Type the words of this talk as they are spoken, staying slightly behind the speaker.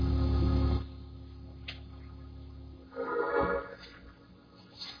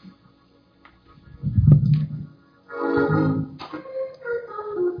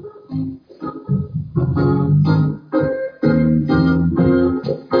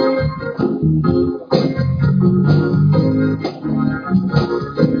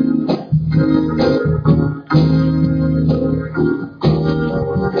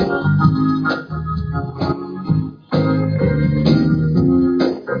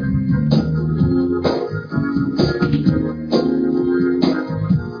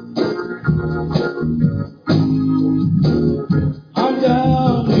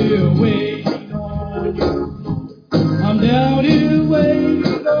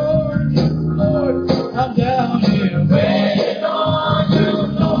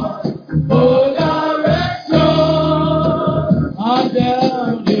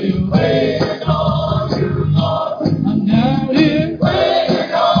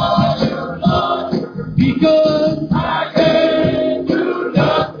Because I can't do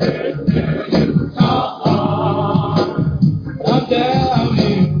nothing till you come. I'm down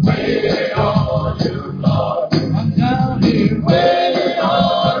here waiting on you, Lord. I'm down here waiting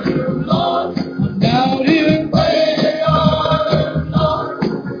on you, Lord. I'm down here waiting on you, Lord.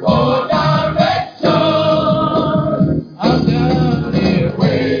 For direction. I'm down here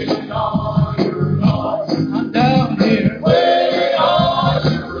waiting on you, Lord. I'm down here waiting on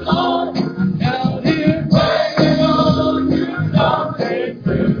you, Lord. I'm down here waiting on you, Lord.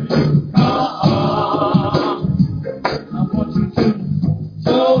 Till you come. I want you to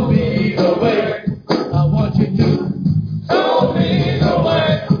show me the way. I want you to show me the way.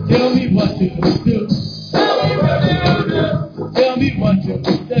 Tell me what to do. Tell me what to do. Tell me what to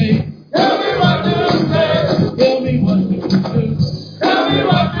say. Tell me what to say. Tell me what to do. Tell me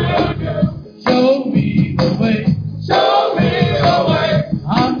what to do. Show me the way. Show me the way.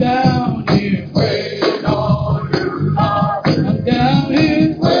 I'm down here waiting on you, Lord. I'm down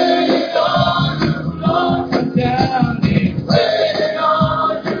here waiting on you, Lord. I'm down here waiting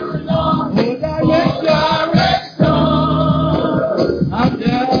on you, Lord. Oh, direction. I'm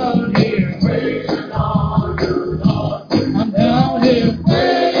down here waiting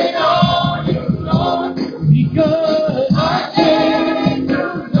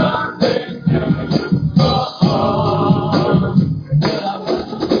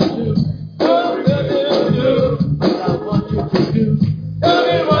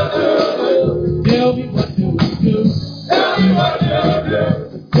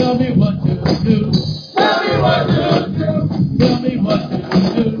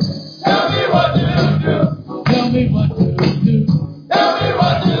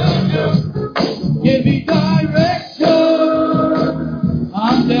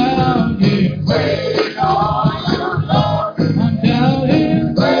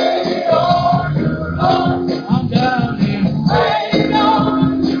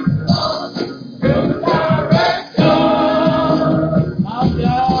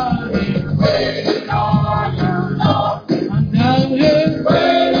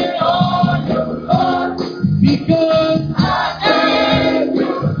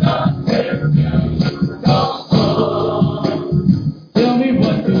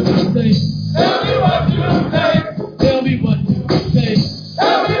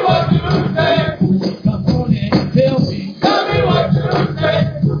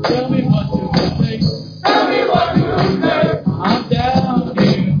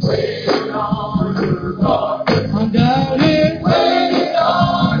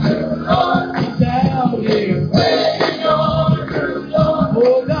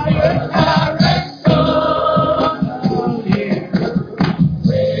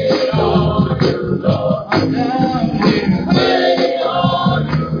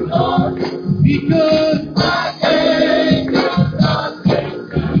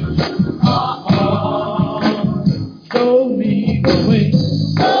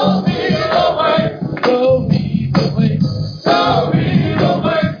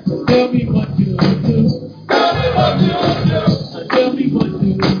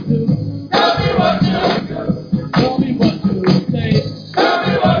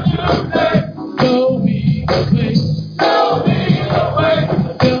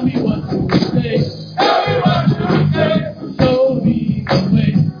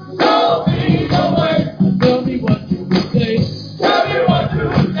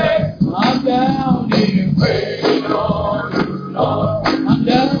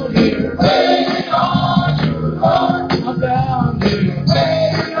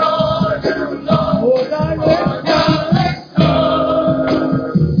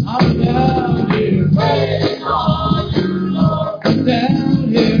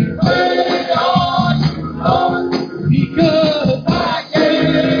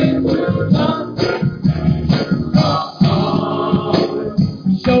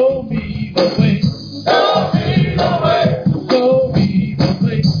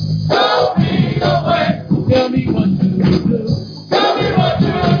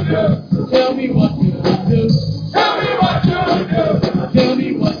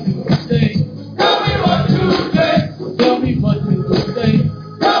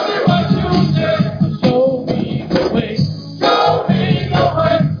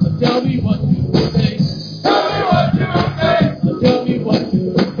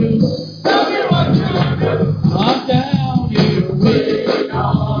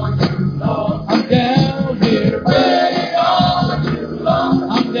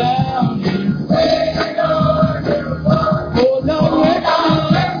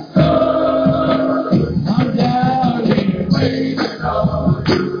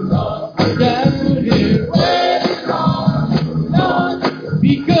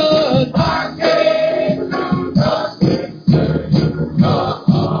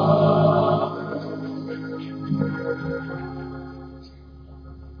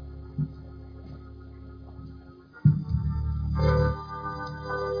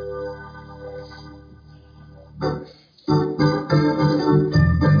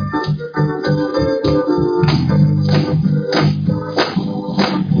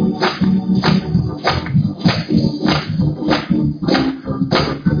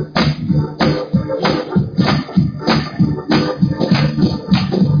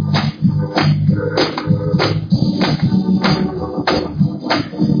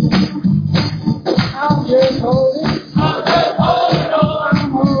just holding. I'm just holding on.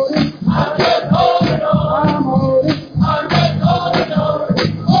 I'm holding. I'm just holding on. I'm holding. I'm just holding on.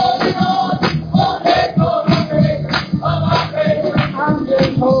 Holding on. Holding on my faith. On my faith. I'm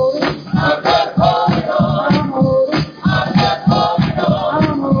just holding. I'm just holding on. I'm holding. I'm just holding on.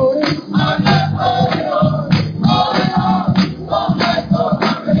 I'm holding. I'm just holding on. Holding on. Holding on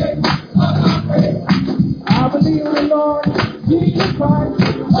my faith. On my faith. I believe in the Lord Jesus Christ.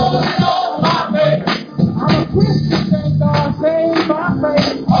 Holding on my faith. I'm a Christian, thank God, saved by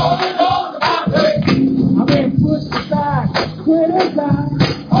faith. Holding on to my faith. I've been pushed aside, criticized.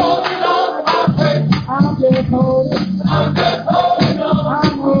 Holding on to my faith. I'm just holding. I'm just holding on.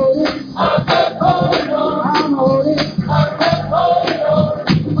 I'm holding. I'm just holding on. I'm holding. I'm just holding on.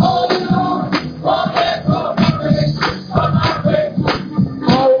 Holding on. Holding on my faith. On my faith. I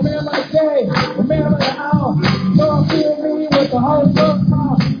remember the day, remember the hour. Lord filled me with the Holy Ghost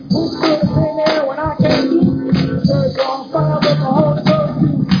power. Who should have been there when I came through? The church on fire with the Holy Ghost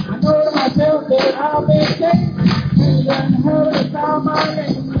too. I know to myself that I've been saved. And then heaven is found my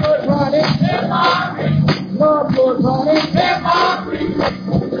name. Lord brought it in my hand. Lord brought it in my feet.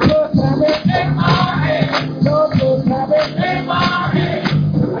 Lord have it in my hand. Lord have it in my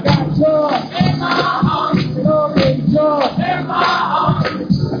hand. I got joy in my heart. Lord gave joy in my heart.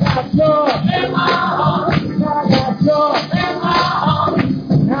 I got joy in my heart. Now I got joy in my heart.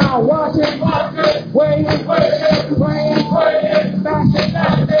 Now watching, waiting, praying,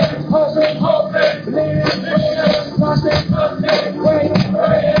 fasting, hoping, believing, trusting, waiting,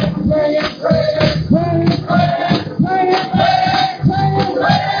 praying,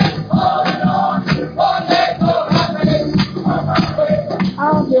 holding on,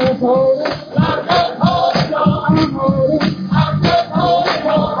 I'm just holding. I'm just holding on. I'm holding. I'm just holding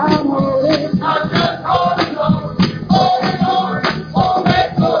on. I'm holding. I'm just holding on. Holding on.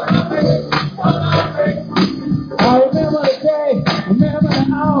 Holding on my faith. I remember the day, remember the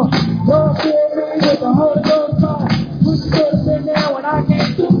hour. Lord filled me with the Holy Ghost fire. Who should have been there when I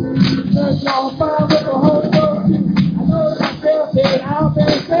came through? Church on fire with the Holy Ghost too. I know myself that I've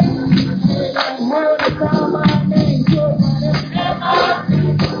been saved. And heard the sound my name. Good running in my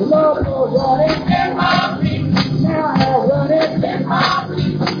feet. The Lord was running in my feet. Now I have running in my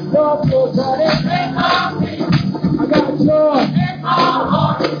feet. Lord was running in my feet. I got joy in my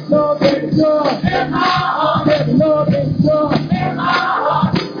heart. Lord gave joy in my heart. Said the Lord gave joy in my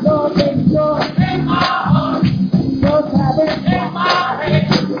heart. Lord gave joy in my heart. Lord have it in my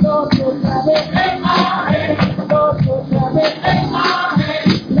hand. Lord have it in my hand. Lord have it in my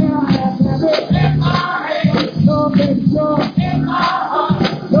hand. Now I have it in my hand. Lord gave joy in my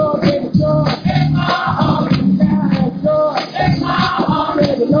heart. Lord gave joy in my heart. Now I have joy in my heart.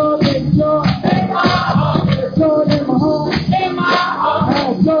 Said the Lord gave joy in my heart. There's joy in my home. In my heart. I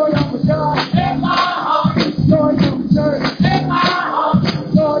have joy on the job. In my heart. Joy on the church. In my heart.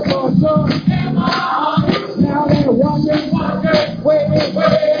 Joy, joy, joy. In my heart. Now they're watching, waiting,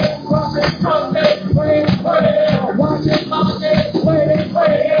 trusting, praying, watching, waiting,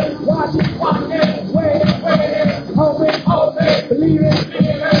 watching, waiting, hoping, believing,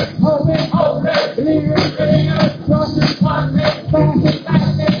 hoping, believing, trusting, fasting, trusting,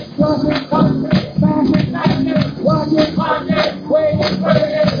 fasting, watching,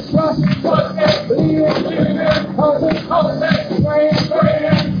 waiting, trusting, believing, hoping, praying,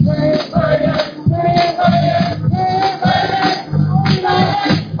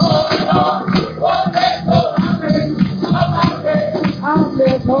 I'm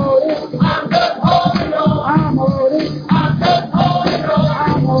just holding. I'm just holding on. I'm holding. I'm just holding on.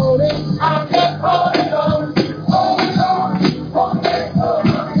 I'm holding. I'm just holding on. Holding on. Holding on.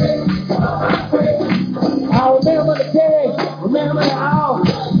 I remember the day. Remember the hour.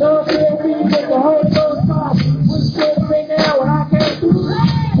 Lord filled me with the Holy Ghost fire. Which should have been there when I came through.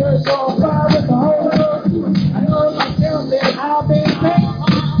 Church on fire with the Holy Ghost. I know myself that I've been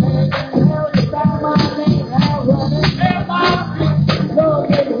saved. And hell is down my name. I'm running in my feet. Lord,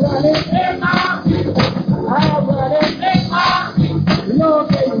 get running in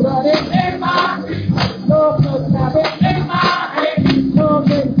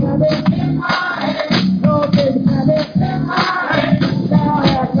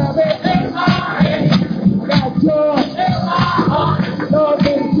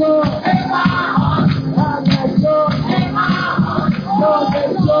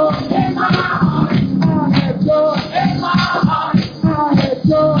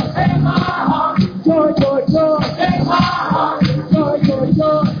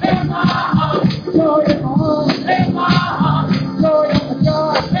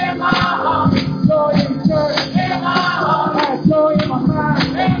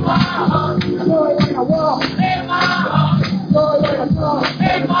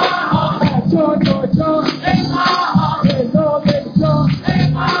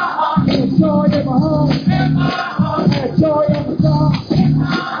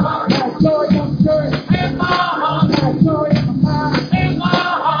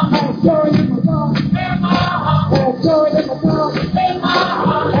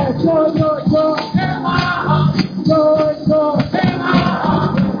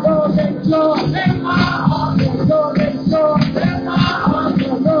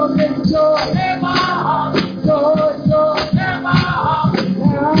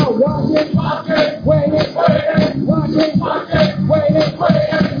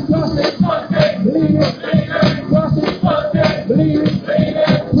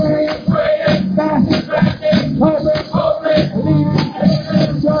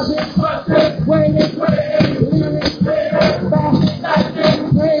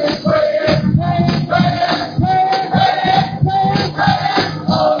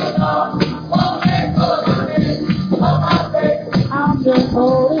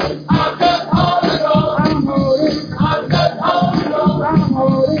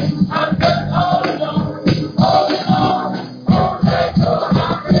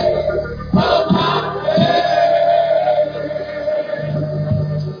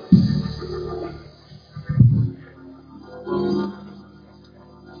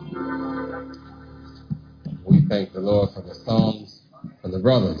thank the Lord for the songs from the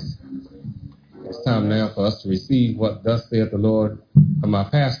brothers. It's time now for us to receive what thus saith the Lord from our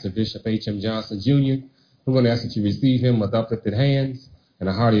pastor, Bishop H.M. Johnson, Jr. We're going to ask that you receive him with uplifted hands and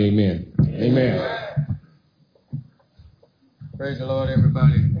a hearty amen. Amen. Praise the Lord,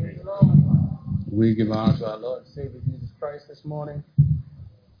 everybody. Praise the Lord. We give honor to our Lord and Savior Jesus Christ this morning.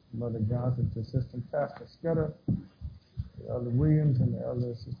 Mother Johnson, to Assistant Pastor Scudder, to Elder Williams and the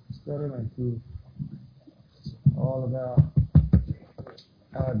Elder Sister Scudder, and to all of our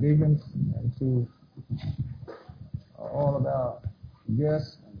deacons, and to all of our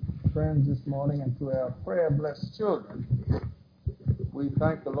guests and friends this morning, and to our prayer-blessed children. We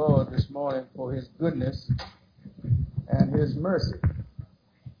thank the Lord this morning for His goodness and His mercy.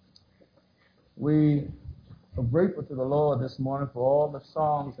 We are grateful to the Lord this morning for all the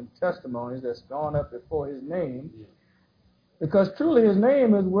songs and testimonies that's gone up before His name, because truly His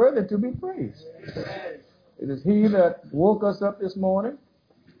name is worthy to be praised. It is He that woke us up this morning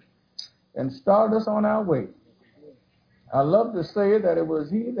and started us on our way. I love to say that it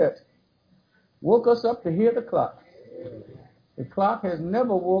was He that woke us up to hear the clock. The clock has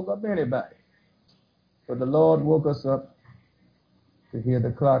never woke up anybody, but the Lord woke us up to hear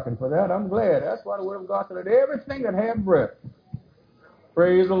the clock, and for that I'm glad. That's why the Word of God said that everything that had breath,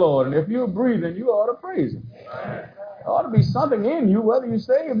 praise the Lord. And if you're breathing, you ought to praise Him. There ought to be something in you, whether you're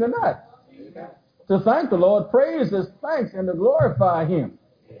saved or not, to thank the Lord, praise His thanks, and to glorify Him.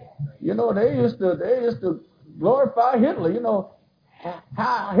 You know, they used to glorify Hitler. You know,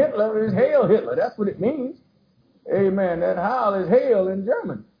 Heil Hitler is Hail Hitler. That's what it means. Amen. That Heil is hail in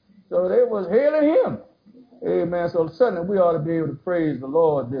German. So they was hailing him. Amen. So certainly we ought to be able to praise the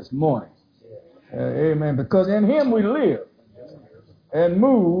Lord this morning. Amen. Because in Him we live and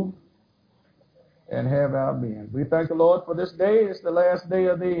move and have our being. We thank the Lord for this day. It's the last day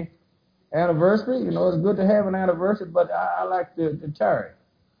of the anniversary. You know, it's good to have an anniversary, but I like to tarry.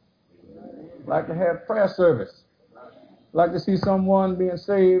 I like to have prayer service. I like to see someone being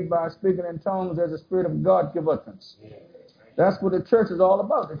saved by speaking in tongues as the Spirit of God give utterance. That's what the church is all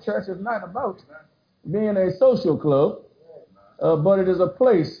about. The church is not about being a social club, but it is a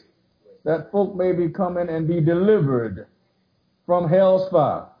place that folk may be coming and be delivered from hell's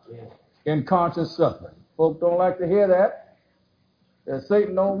fire in conscious suffering. Folk don't like to hear that.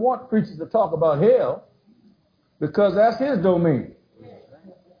 Satan don't want preachers to talk about hell, because that's his domain.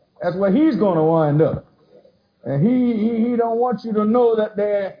 That's where he's going to wind up. And he don't want you to know that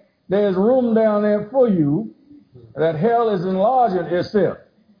there's room down there for you, that hell is enlarging itself.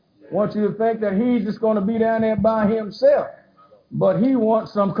 Want you to think that he's just going to be down there by himself, but he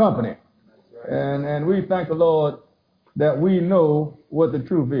wants some company. And we thank the Lord that we know what the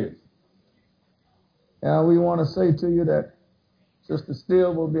truth is. Now we want to say to you that Sister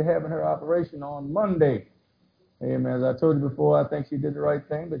Steele will be having her operation on Monday. Amen. As I told you before, I think she did the right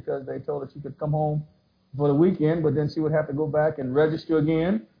thing, because they told her she could come home for the weekend, but then she would have to go back and register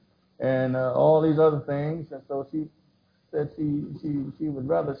again and all these other things. And so she said she would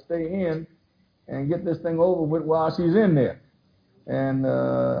rather stay in and get this thing over with while she's in there. And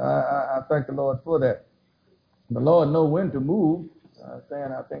I thank the Lord for that. The Lord knows when to move. I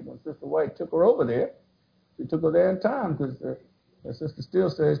think when Sister White took her over there, she took her there in time, because Sister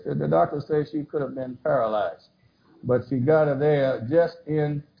Steele says, the doctor says she could have been paralyzed. But she got her there just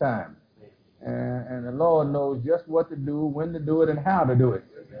in time. And the Lord knows just what to do, when to do it, and how to do it.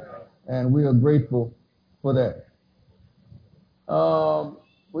 And we are grateful for that.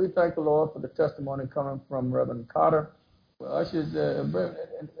 We thank the Lord for the testimony coming from Reverend Carter. Well, I should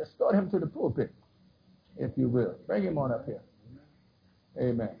escort him to the pulpit, if you will. Bring him on up here.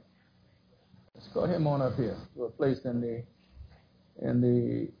 Amen. Escort him on up here to a place in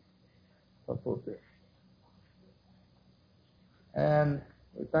the pulpit. And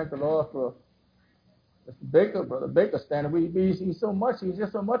we thank the Lord for Mr. Baker, Brother Baker standing. He's so much, we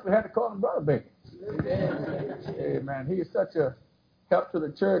had to call him Brother Baker. Amen. He is such a help to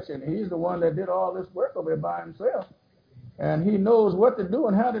the church, and he's the one that did all this work over there by himself. And he knows what to do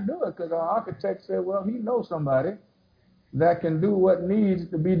and how to do it, because our architect said, well, he knows somebody that can do what needs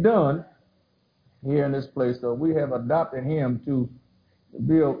to be done here in this place. So we have adopted him to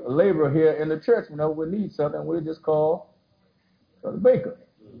be a laborer here in the church. You know, we need something, we just call Brother Baker.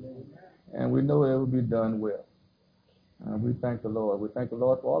 And we know it will be done well. We thank the Lord. We thank the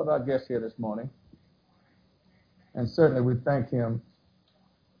Lord for all of our guests here this morning. And certainly we thank Him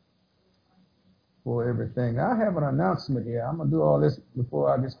for everything. I have an announcement here. I'm going to do all this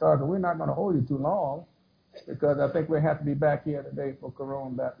before I get started. We're not going to hold you too long, because I think we have to be back here today for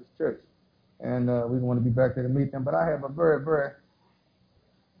Corona Baptist Church. And we want to be back there to meet them. But I have a very, very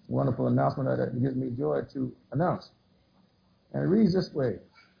wonderful announcement that gives me joy to announce. And it reads this way.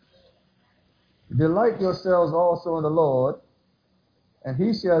 Delight yourselves also in the Lord, and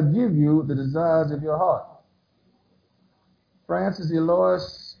he shall give you the desires of your heart. Frances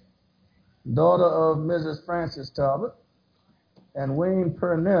Eloise, daughter of Mrs. Francis Talbot, and Wayne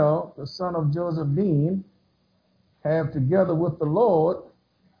Purnell, the son of Joseph Dean, have together with the Lord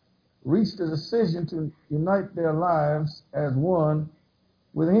reached a decision to unite their lives as one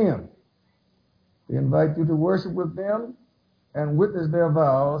with him. They invite you to worship with them and witness their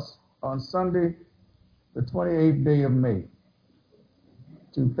vows on Sunday, the 28th day of May,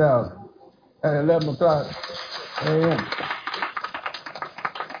 2000, at 11 o'clock a.m.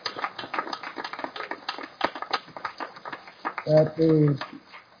 at the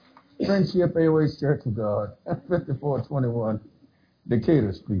Friendship Airways Church of God, 5421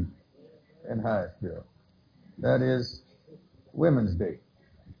 Decatur Street in Hyattsville. That is Women's Day.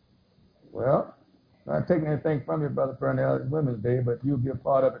 Well, I'm not taking anything from you, Brother Purnell. It's Women's Day, but you'll be a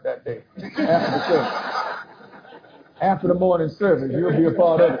part of it that day. After the service. After the morning service, you'll be a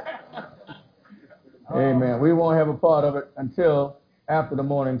part of it. Amen. We won't have a part of it until after the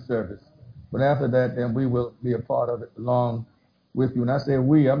morning service. But after that, then we will be a part of it along with you. And I say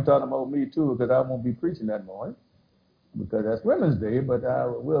we, I'm talking about me too, because I won't be preaching that morning, because that's Women's Day, but I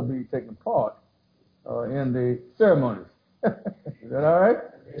will be taking part in the ceremonies. Is that all right?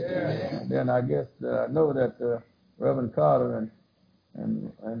 Yeah. And then I guess I know that Reverend Carter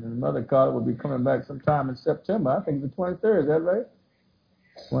and Mother Carter will be coming back sometime in September. I think the 23rd, is that right?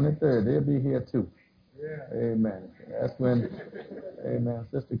 23rd. They'll be here too. Yeah. Amen. That's when, amen,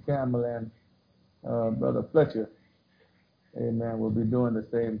 Sister Campbell and Brother Fletcher, amen, we'll be doing the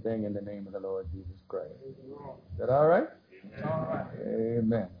same thing in the name of the Lord Jesus Christ. Is that all right? All right.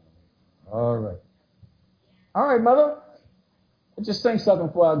 Amen. All right. All right, Mother. Let's just sing something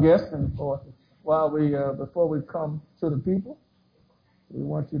for our guests and before we come to the people. We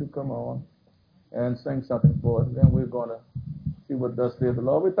want you to come on and sing something for us. Then we're going to see what thus saith the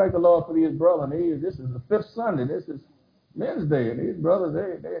Lord. We thank the Lord for these brothers. This is the fifth Sunday. This is Men's Day. And these brothers,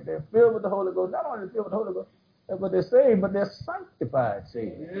 they're filled with the Holy Ghost. Not only filled with the Holy Ghost, but they're saved, but they're sanctified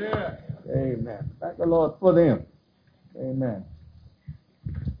saved. Yeah. Amen. Thank the Lord for them. Amen.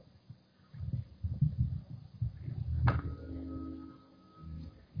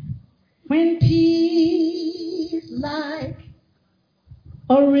 When peace like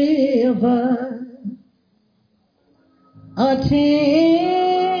a river attended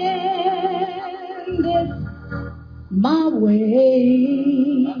my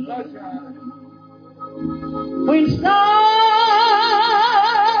way, when sorrow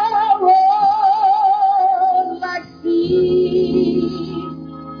like sea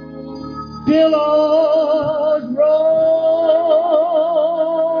billows roll,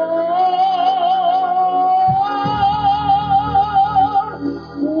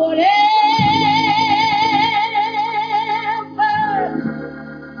 whatever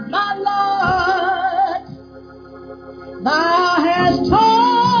my lot thou hast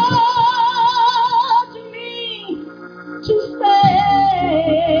taught me to say,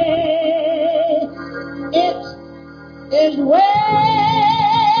 it is well,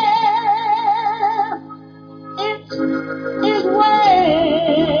 it is well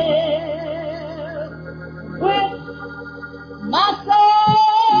with my soul.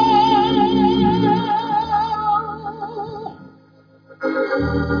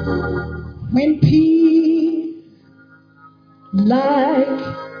 When peace like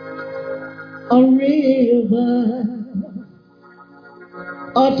a river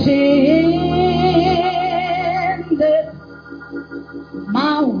attended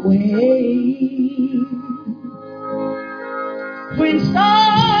my way, when sorrows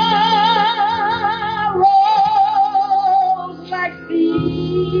like sea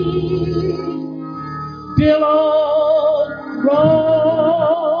billows roll,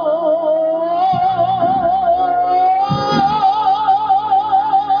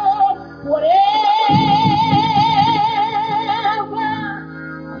 whatever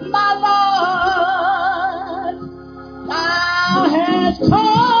my Lord thou hast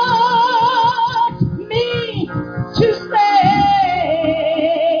taught me to say,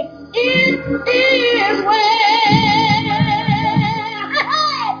 it is well,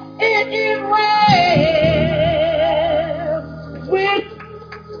 it is well with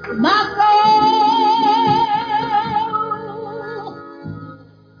my soul.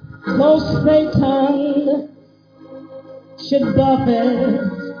 Though Satan should buffet,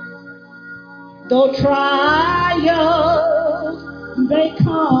 though trials they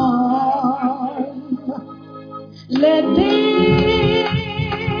come, let them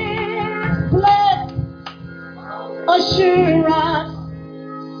assurance,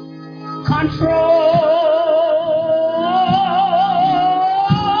 control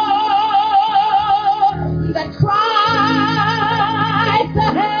that Christ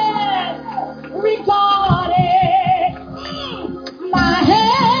has regarded my helpless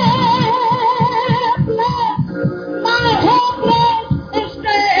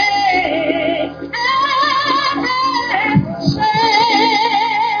estate and shed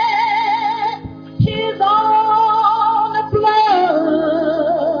his own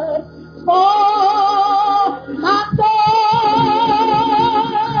blood for my soul.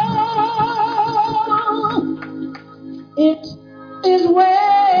 It is well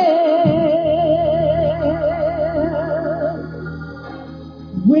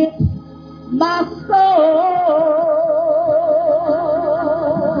with my soul.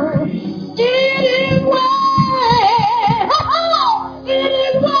 It is well. It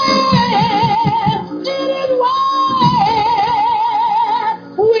is well. It is well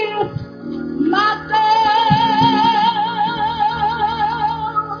with my soul.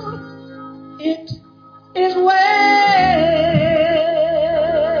 It is well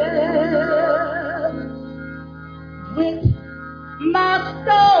with my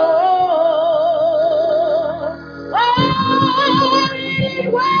soul. Oh, it is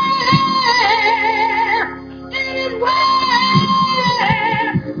well. It is well.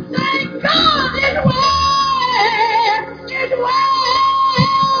 Thank God it's well. It's well.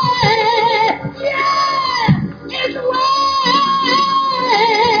 Yeah, it's well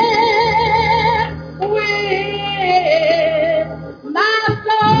with my soul.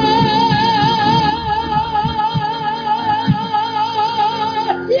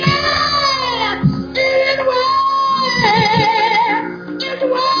 Yeah, it's well. It's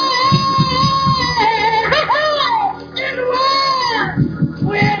well. It's well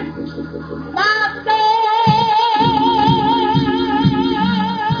with my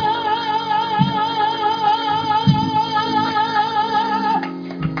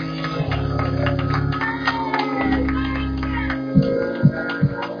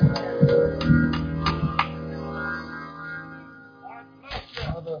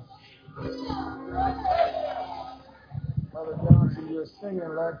Mother Johnson, you're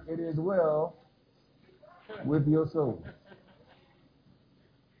singing like it is well with your soul.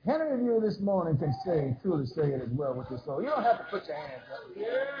 How many of you this morning can truly say it is well with your soul? You don't have to put your hands up.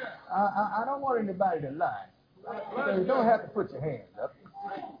 I don't want anybody to lie. So you don't have to put your hands up.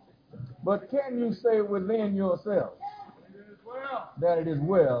 But can you say within yourself that it is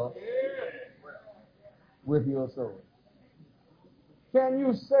well with your soul? Can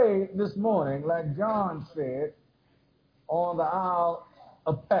you say this morning, like John said on the Isle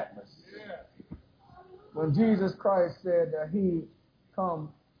of Patmos, when Jesus Christ said that he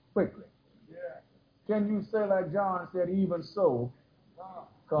come quickly? Can you say like John said, even so,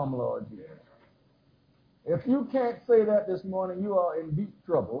 come Lord Jesus? If you can't say that this morning, you are in deep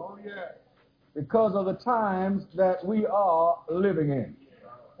trouble because of the times that we are living in.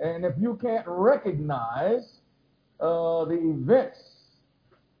 And if you can't recognize the events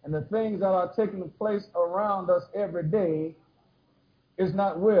and the things that are taking place around us every day, it's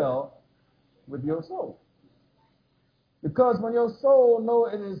not well with your soul. Because when your soul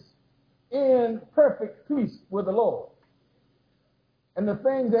knows it is in perfect peace with the Lord, and the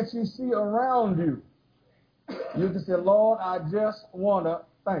things that you see around you, you can say, Lord, I just want to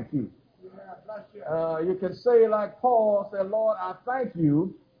thank you. You can say like Paul said, Lord, I thank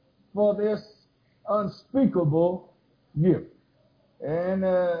you for this unspeakable gift. And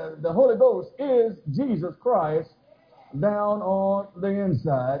the Holy Ghost is Jesus Christ down on the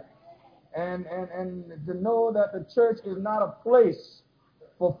inside. And to know that the church is not a place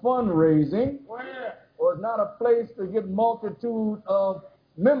for fundraising, or it's not a place to get multitude of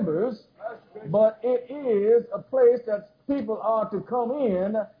members, but it is a place that people are to come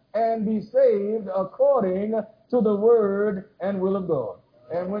in and be saved according to the word and will of God.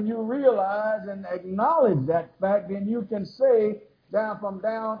 And when you realize and acknowledge that fact, then you can say down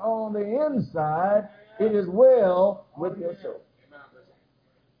on the inside, it is well with your soul.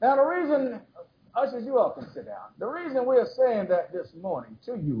 Now the reason, ushers, you all can sit down. The reason we're saying that this morning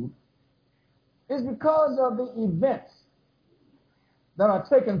to you is because of the events that are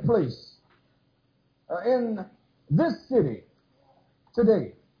taking place in this city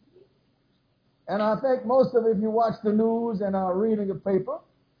today. And I think most of you, if you watch the news and are reading a paper,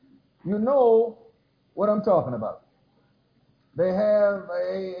 you know what I'm talking about. They have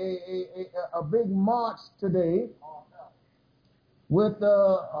a big march today with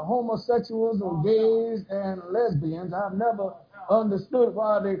homosexuals or gays and lesbians. I've never understood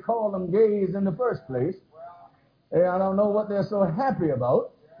why they call them gays in the first place. And I don't know what they're so happy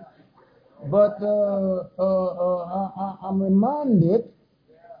about, but I'm reminded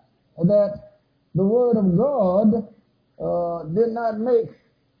that the Word of God did not make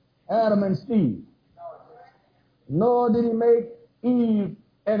Adam and Steve, nor did he make Eve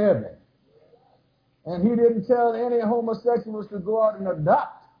and Evan. And he didn't tell any homosexuals to go out and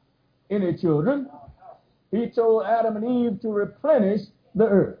adopt any children. He told Adam and Eve to replenish the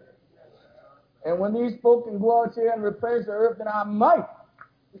earth. And when these folk can go out here and replenish the earth, then I might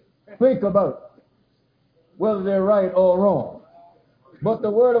think about whether they're right or wrong. But the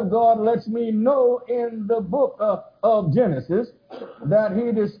Word of God lets me know in the book of Genesis that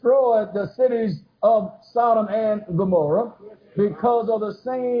he destroyed the cities of Sodom and Gomorrah because of the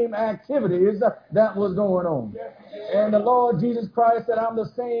same activities that was going on. And the Lord Jesus Christ said, I'm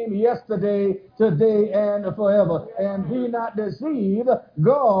the same yesterday, today, and forever. And be not deceived,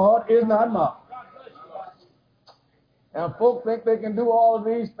 God is not mocked. And folk think they can do all of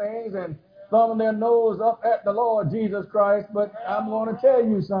these things and thumb their nose up at the Lord Jesus Christ, but I'm going to tell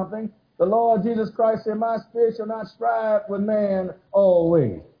you something. The Lord Jesus Christ said, my spirit shall not strive with man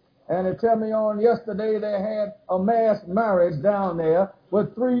always. And they tell me on yesterday they had a mass marriage down there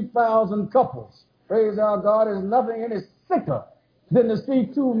with 3,000 couples. Praise our God, there's nothing any sicker than to see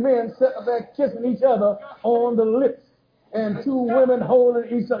two men sitting up there kissing each other on the lips and two women holding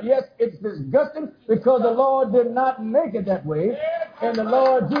each other. Yes, it's disgusting because the Lord did not make it that way. And the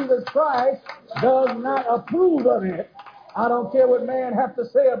Lord Jesus Christ does not approve of it. I don't care what man have to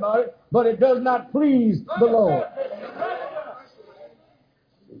say about it, but it does not please the Lord.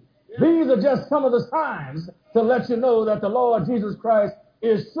 These are just some of the signs to let you know that the Lord Jesus Christ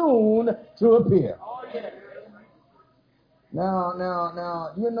is soon to appear.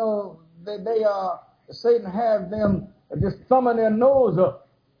 Now, you know, they are, Satan have them just thumbing their nose up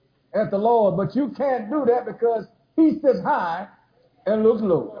at the Lord, but you can't do that because he sits high and looks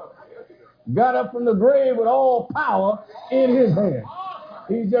low. Got up from the grave with all power in his hand.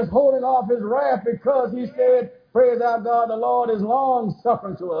 He's just holding off his wrath because he said, praise our God, the Lord is long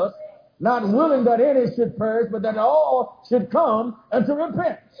suffering to us, not willing that any should perish, but that all should come unto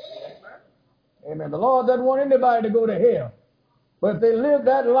repentance. Amen. The Lord doesn't want anybody to go to hell. But if they live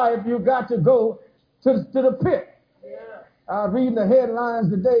that life, you've got to go to the pit. I was reading the headlines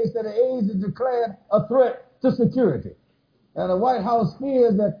today said the AIDS is declared a threat to security. And the White House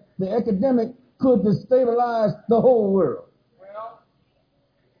fears that the epidemic could destabilize the whole world.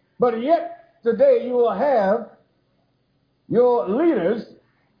 But yet, today you will have your leaders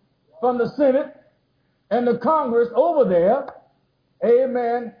from the Senate and the Congress over there,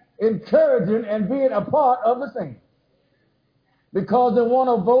 amen, encouraging and being a part of the same. Because they want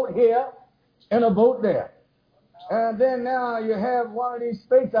to vote here and a vote there. And then now you have one of these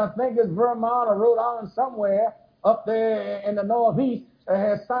states, I think it's Vermont or Rhode Island somewhere up there in the Northeast, that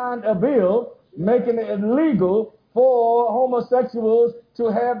has signed a bill making it illegal for homosexuals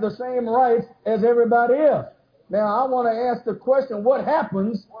to have the same rights as everybody else. Now, I want to ask the question, what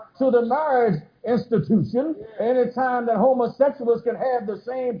happens to the marriage institution any time that homosexuals can have the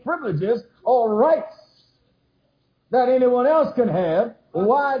same privileges or rights that anyone else can have?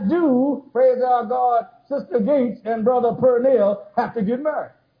 Why do, praise our God, Sister Gates and Brother Purnell have to get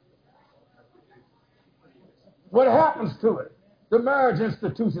married? What happens to it? The marriage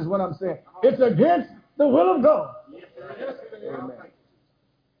institution is what I'm saying. It's against the will of God. Amen.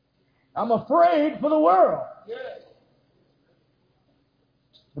 I'm afraid for the world.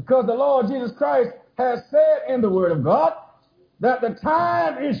 Because the Lord Jesus Christ has said in the Word of God that the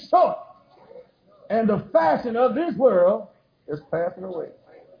time is short and the fashion of this world is passing away.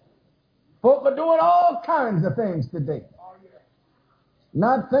 Folk are doing all kinds of things today,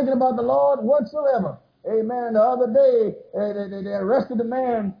 not thinking about the Lord whatsoever. Amen. The other day, they arrested a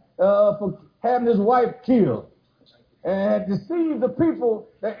man for having his wife killed and had deceived the people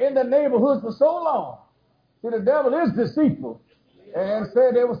that in the neighborhoods for so long. See, the devil is deceitful, and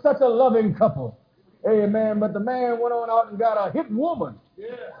said they were such a loving couple. Amen. But the man went on out and got a hit woman.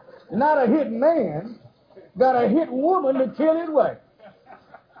 Not a hit man, got a hit woman to kill his wife.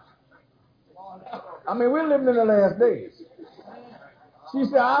 I mean, we're living in the last days. She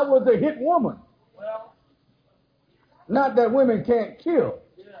said, I was a hit woman. Not that women can't kill,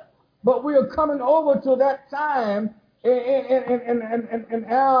 but we are coming over to that time in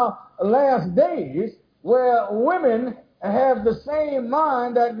our last days where women have the same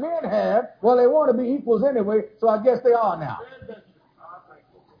mind that men have. Well, they want to be equals anyway, so I guess they are now.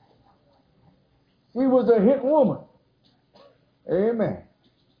 She was a hit woman. Amen.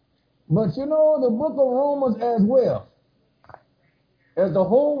 But you know, the book of Romans as well as the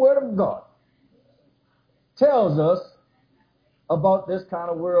whole Word of God tells us about this kind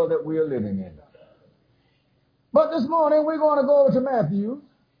of world that we are living in. But this morning we're going to go over to Matthew,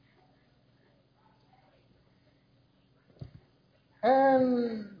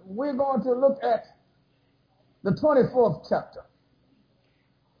 and we're going to look at the 24th chapter.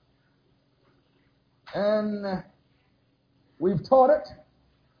 And we've taught it,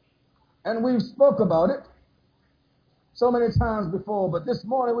 and we've spoke about it so many times before, but this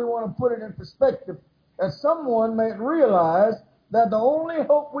morning we want to put it in perspective that someone may realize that the only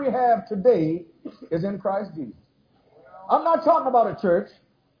hope we have today is in Christ Jesus. I'm not talking about a church,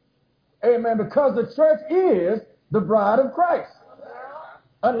 amen, because the church is the bride of Christ.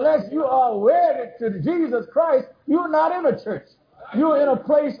 Unless you are wedded to Jesus Christ, you're not in a church. You're in a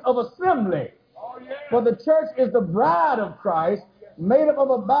place of assembly. For the church is the bride of Christ, made up of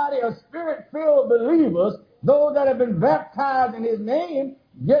a body of spirit-filled believers, those that have been baptized in his name,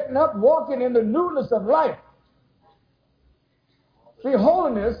 getting up, walking in the newness of life. See,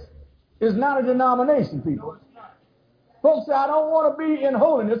 holiness is not a denomination, people. Folks say, I don't want to be in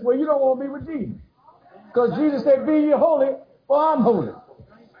holiness. Well, you don't want to be with Jesus. Because Jesus said, be ye holy, for I'm holy.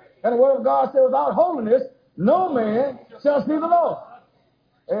 And the word of God says, without holiness, no man shall see the Lord.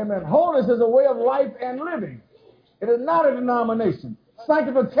 Amen. Holiness is a way of life and living. It is not a denomination.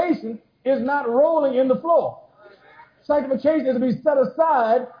 Sanctification is not rolling in the floor. Sanctification is to be set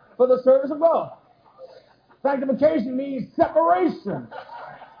aside for the service of God. Sanctification means separation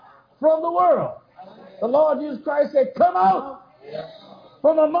from the world. The Lord Jesus Christ said, come out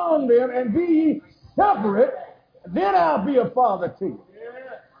from among them and be ye separate, then I'll be a father to you.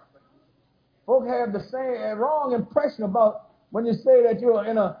 Folk have the same wrong impression about when you say that you're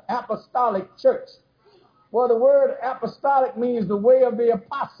in an apostolic church. Well, the word apostolic means the way of the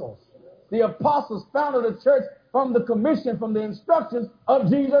apostles. The apostles founded the church from the commission, from the instructions of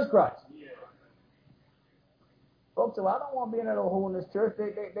Jesus Christ. Folks say, well, I don't want to be in that old holiness church.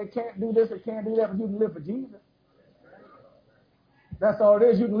 They can't do this, they can't do that, but you can live for Jesus. That's all it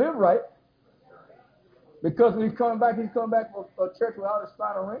is. You can live right. Because when he's coming back for a church without a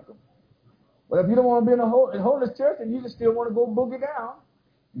spot or wrinkle. But if you don't want to be in a holiness church and you just still want to go boogie down,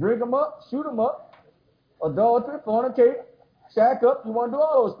 drink them up, shoot them up, adultery, fornicate, shack up, you want to do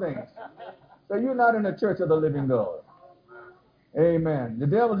all those things. So you're not in the church of the living God. Amen. The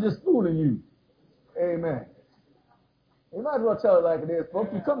devil's just fooling you. Amen. You might as well tell it like it is,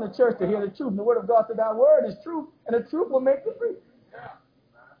 folks. You come to church to hear the truth, and the word of God said, thy word is truth, and the truth will make you free.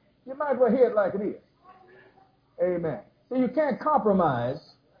 You might as well hear it like it is. Amen. So you can't compromise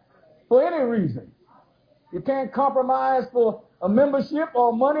for any reason. You can't compromise for a membership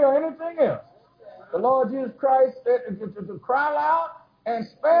or money or anything else. The Lord Jesus Christ said to cry loud and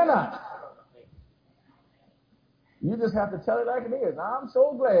spare not. You just have to tell it like it is. I'm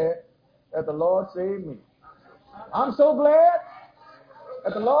so glad that the Lord saved me. I'm so glad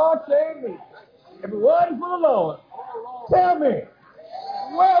that the Lord saved me. If it wasn't for the Lord, tell me,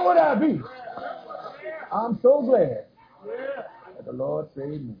 where would I be? I'm so glad that the Lord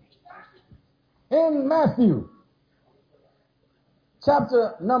saved me. In Matthew,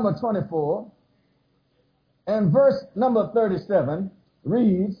 chapter number 24, and verse number 37,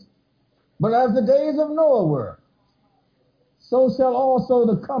 reads, but as the days of Noah were, so shall also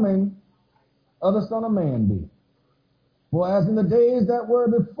the coming of the Son of Man be. For as in the days that were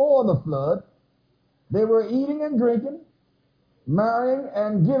before the flood, they were eating and drinking, marrying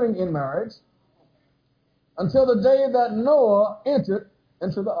and giving in marriage, until the day that Noah entered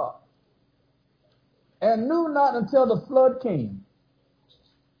into the ark, and knew not until the flood came,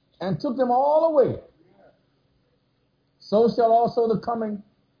 and took them all away. So shall also the coming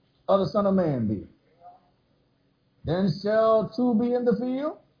of the Son of Man be. Then shall two be in the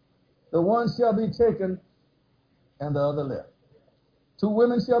field, the one shall be taken, and the other left. Two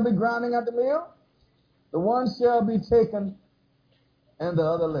women shall be grinding at the mill, the one shall be taken, and the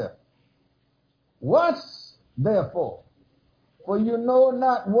other left. Watch therefore, for you know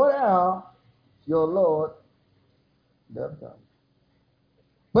not what hour your Lord doth come.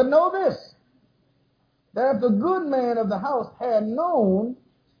 But know this, that if the good man of the house had known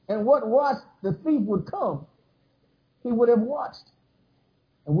in what watch the thief would come, he would have watched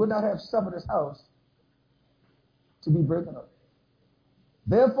and would not have suffered his house to be broken up.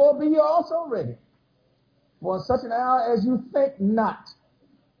 Therefore be ye also ready, for in such an hour as you think not,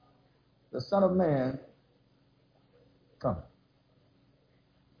 the Son of Man cometh.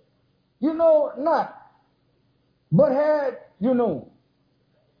 You know not, but had you known.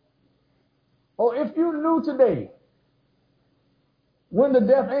 Or if you knew today, when the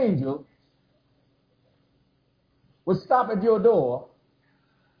death angel would stop at your door,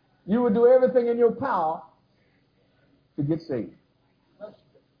 you would do everything in your power to get saved.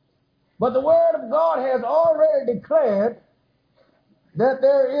 But the Word of God has already declared that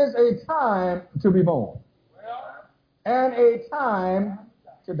there is a time to be born and a time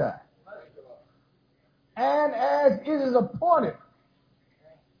to die. And as it is appointed,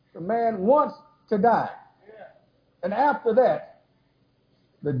 the man wants to die. And after that,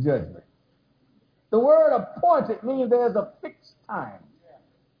 the judgment. The word appointed means there's a fixed time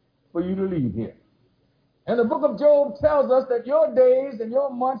for you to leave here. And the book of Job tells us that your days and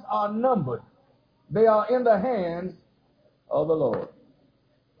your months are numbered. They are in the hands of the Lord.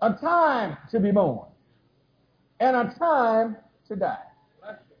 A time to be born and a time to die.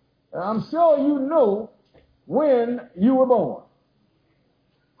 I'm sure you know when you were born.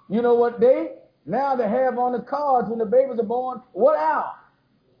 You know what day? Now they have on the cards when the babies are born, what hour?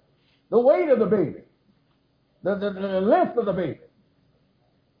 The weight of the baby. The length of the baby.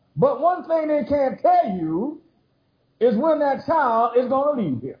 But one thing they can't tell you is when that child is going to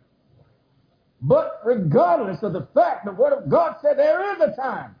leave here. But regardless of the fact, the Word of God said there is a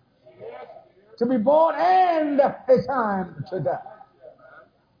time to be born and a time to die.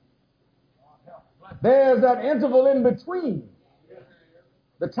 There's that interval in between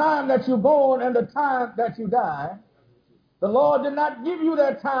the time that you're born and the time that you die. The Lord did not give you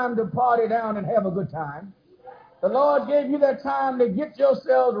that time to party down and have a good time. The Lord gave you that time to get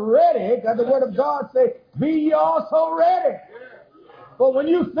yourselves ready, because the Word of God says, be ye also ready. For when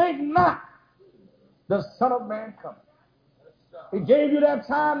you think not, the Son of Man cometh. He gave you that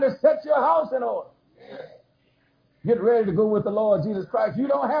time to set your house in order. Get ready to go with the Lord Jesus Christ. You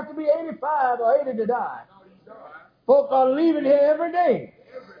don't have to be 85 or 80 to die. Folk are leaving here every day.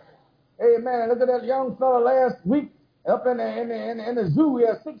 Amen. Look at that young fella last week up in the zoo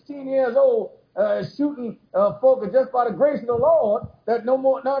here, 16 years old, shooting folk, and just by the grace of the Lord that none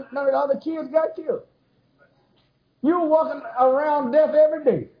of the other kids got killed. You're walking around death every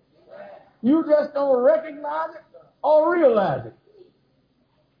day. You just don't recognize it or realize it.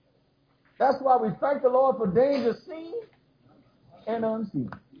 That's why we thank the Lord for danger seen and unseen.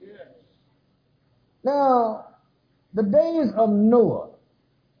 Now, the days of Noah.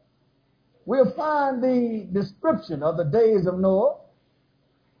 We'll find the description of the days of Noah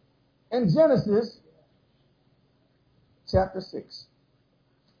in Genesis chapter 6.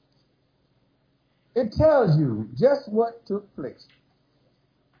 It tells you just what took place.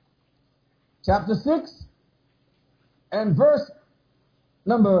 Chapter 6 and verse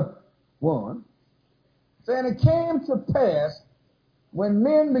number 1, saying, it came to pass when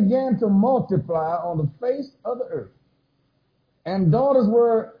men began to multiply on the face of the earth, and daughters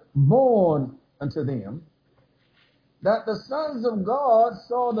were born unto them, that the sons of God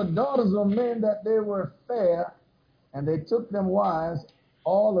saw the daughters of men that they were fair, and they took them wives,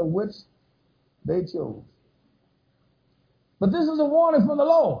 all of which they chose. But this is a warning from the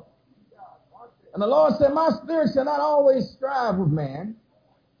Lord. And the Lord said, my spirit shall not always strive with man,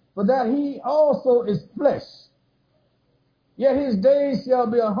 for that he also is flesh. Yet his days shall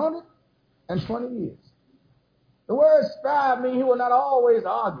be 120 years. The word strive means he will not always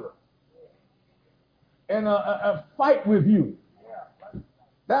argue and a fight with you.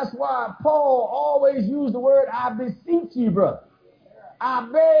 That's why Paul always used the word, I beseech you, brother. I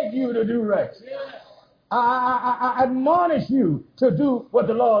beg you to do right. I admonish you to do what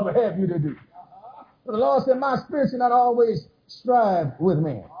the Lord will have you to do. The Lord said, my spirit shall not always strive with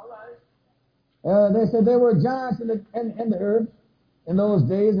man. They said there were giants in the earth in those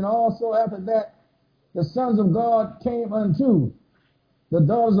days, and also after that, the sons of God came unto the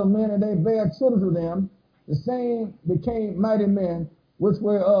daughters of men, and they bare children to them. The same became mighty men, which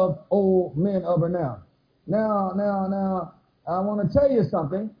were of old men of renown. Now, I want to tell you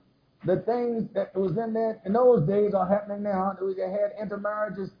something. The things that was in there in those days are happening now. You had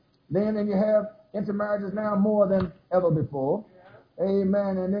intermarriages then, and you have intermarriages now more than ever before.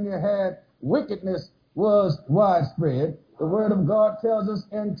 Amen. And then you had wickedness was widespread. The Word of God tells us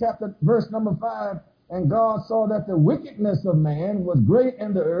in verse number 5, and God saw that the wickedness of man was great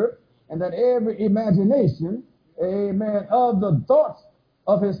in the earth, and that every imagination, amen, of the thoughts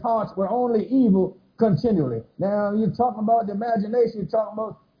of his hearts were only evil continually. Now, you're talking about the imagination, you're talking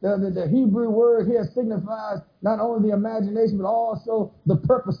about the Hebrew word here signifies not only the imagination, but also the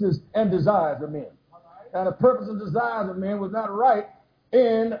purposes and desires of men. Now, the purpose and desires of men was not right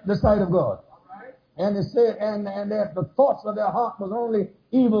in the sight of God. And it said, and that the thoughts of their heart was only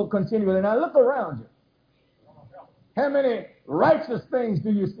evil continually. Now, look around you. How many righteous things do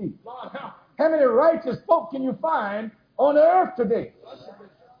you see? How many righteous folk can you find on the earth today?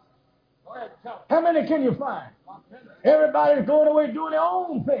 How many can you find? Everybody's going away doing their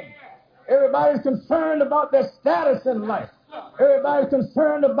own thing. Everybody's concerned about their status in life. Everybody's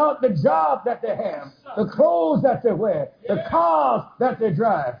concerned about the job that they have, the clothes that they wear, the cars that they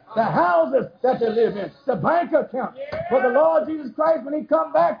drive, the houses that they live in, the bank account. But the Lord Jesus Christ, when he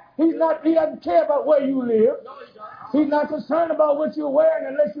comes back, he doesn't care about where you live. He's not concerned about what you're wearing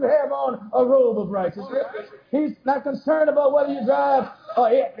unless you have on a robe of righteousness. He's not concerned about whether you drive a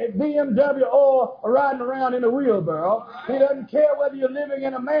BMW or riding around in a wheelbarrow. He doesn't care whether you're living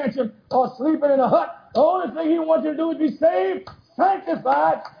in a mansion or sleeping in a hut. The only thing he wants you to do is be saved,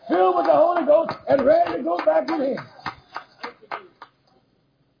 sanctified, filled with the Holy Ghost, and ready to go back with him.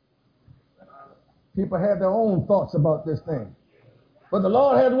 People have their own thoughts about this thing. But the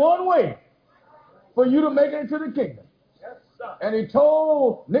Lord has one way for you to make it into the kingdom. And he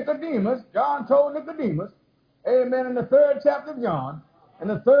told Nicodemus, John told Nicodemus, amen, in the 3rd chapter of John, in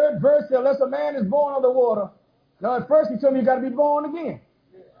the 3rd verse, unless a man is born of the water. Now, at first he told me you got to be born again.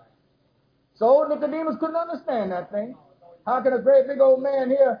 So Nicodemus couldn't understand that thing. How can a great big old man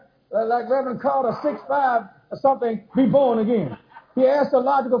here, like Reverend Carter, 6'5" or something, be born again? He asked a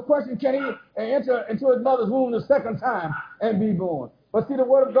logical question, can he enter into his mother's womb the second time and be born? But see, the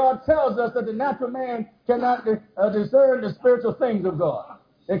Word of God tells us that the natural man cannot discern the spiritual things of God.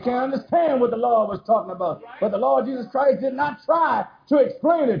 They can't understand what the Lord was talking about. But the Lord Jesus Christ did not try to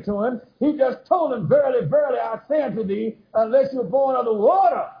explain it to him. He just told him, verily, verily, I say unto thee, unless you're born of the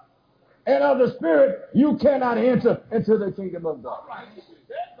water and of the Spirit, you cannot enter into the kingdom of God.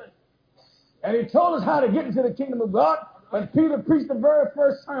 And he told us how to get into the kingdom of God when Peter preached the very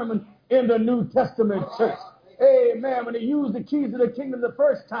first sermon in the New Testament church. Amen. When he used the keys of the kingdom the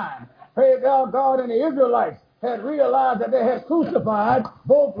first time, praise God, and the Israelites had realized that they had crucified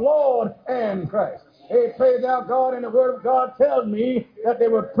both Lord and Christ. Hey, praise God, and the Word of God tells me that they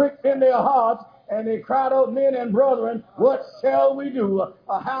were pricked in their hearts, and they cried out, men and brethren, what shall we do?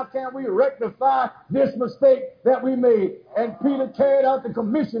 How can we rectify this mistake that we made? And Peter carried out the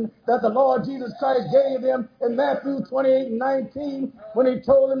commission that the Lord Jesus Christ gave them in Matthew 28:19, when he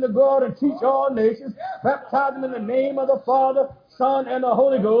told them to go out and teach all nations, baptize them in the name of the Father, Son, and the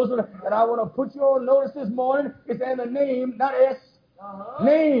Holy Ghost. And I want to put you on notice this morning, it's in the name, not S,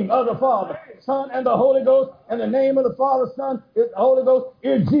 name of the Father, Son, and the Holy Ghost. And the name of the Father, Son, is the Holy Ghost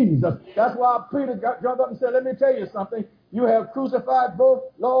is Jesus. That's why Peter jumped up and said, let me tell you something. You have crucified both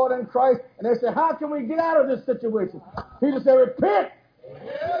Lord and Christ. And they said, how can we get out of this situation? Peter said, repent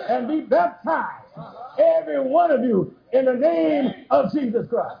and be baptized, every one of you, in the name of Jesus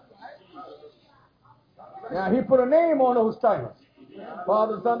Christ. Now, he put a name on those titles.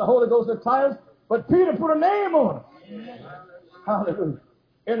 Father, Son, the Holy Ghost are titles, but Peter put a name on them. Hallelujah.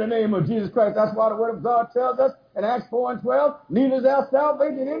 In the name of Jesus Christ. That's why the Word of God tells us in Acts 4:12, neither is our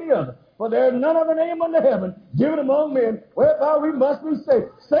salvation in any other. For there is none other name under heaven given among men whereby we must be saved.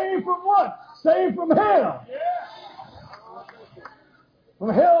 Saved from what? Saved from hell.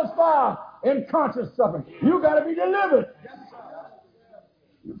 From hell's fire and conscious suffering. You got to be delivered.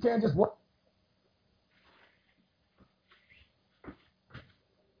 You can't just walk.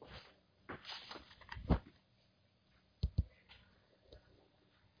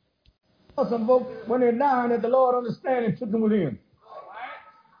 Some folks, when they're dying, that the Lord understands and took them within.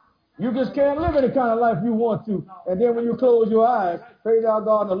 You just can't live any kind of life you want to. And then when you close your eyes, praise our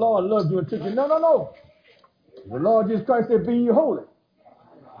God, and the Lord loves you and took you. No. The Lord Jesus Christ said, be ye holy.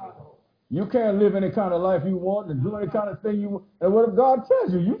 You can't live any kind of life you want and do any kind of thing you want. And what if God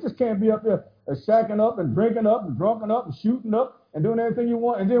tells you? You just can't be up there shacking up and drinking up and drunken up and shooting up and doing everything you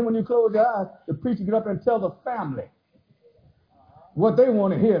want. And then when you close your eyes, the preacher get up and tell the family what they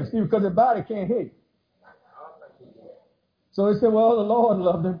want to hear. See, because their body can't hear you. So they said, well, the Lord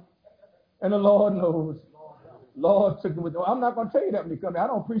loved him, and the Lord knows. Lord took him with him. I'm not going to tell you that when you come here. I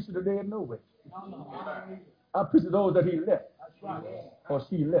don't preach to the dead no way. I preach to those that he left or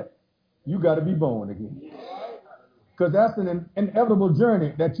she left. You got to be born again. Because that's an inevitable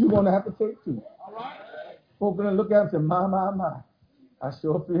journey that you're going to have to take too. Folks are going to look at him and say, my. I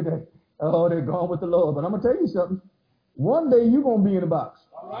sure feel that, oh, they're gone with the Lord. But I'm going to tell you something. One day you're going to be in a box.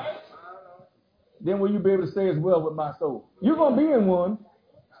 Then will you be able to say as well with my soul? You're going to be in one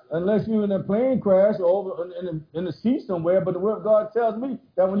unless you're in a plane crash or over in the sea somewhere. But the Word of God tells me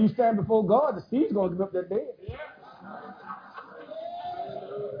that when you stand before God, the sea's going to give up that dead.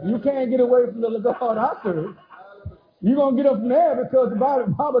 You can't get away from the God I serve. You're going to get up from there because the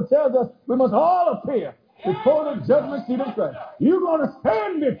Bible tells us we must all appear before the judgment seat of Christ. You're going to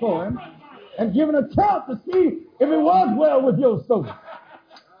stand before him and give an account to see if it was well with your soul.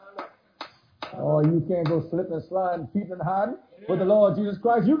 Oh, you can't go slipping and sliding, peeping and hiding with the Lord Jesus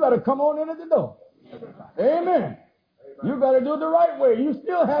Christ. You got to come on in at the door. Amen. You got to do it the right way. You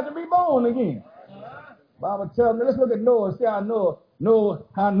still have to be born again. Bible tells me, let's look at Noah and see how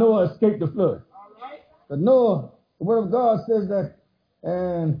Noah escaped the flood. But Noah, the word of God says that,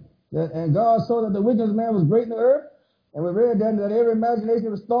 and God saw that the wickedness of man was great in the earth, and we read that every imagination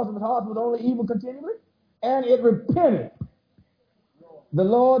of his thoughts of his heart was only evil continually, and it repented the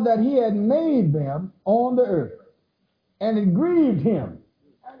Lord that he had made them on the earth, and it grieved him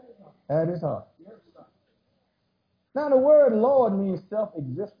at his heart. Now the word Lord means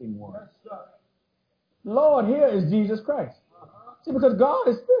self-existing one. Lord here is Jesus Christ. See, because God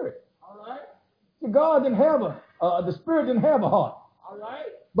is spirit. See, God didn't have the Spirit didn't have a heart.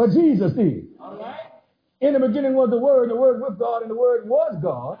 But Jesus did. In the beginning was the Word was God, and the Word was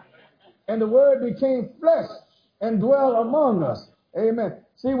God, and the Word became flesh and dwelt among us. Amen.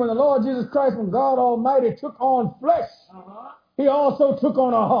 See, when the Lord Jesus Christ, when God Almighty took on flesh, he also took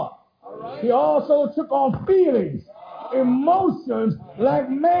on a heart. He also took on feelings, emotions like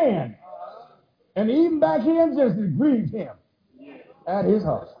man. And even back here in Genesis, it grieved him at his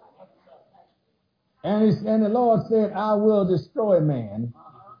heart. And the Lord said, I will destroy man,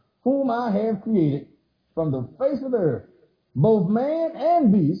 whom I have created from the face of the earth, both man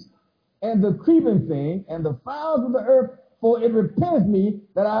and beast, and the creeping thing, and the fowls of the earth, for it repenteth me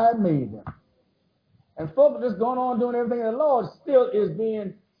that I have made them. And folks are just going on doing everything, and the Lord still is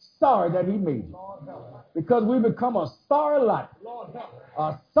being sorry that he made you. Because we become a sorry life,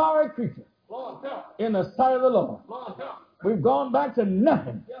 a sorry creature in the sight of the Lord. We've gone back to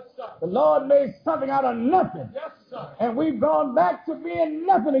nothing. The Lord made something out of nothing. And we've gone back to being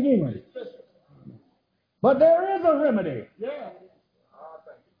nothing again. But there is a remedy.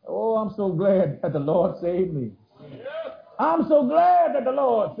 Oh, I'm so glad that the Lord saved me. I'm so glad that the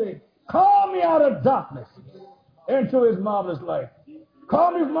Lord said, call me out of darkness into his marvelous light.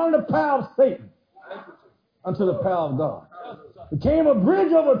 Call me from under the power of Satan unto the power of God. Became a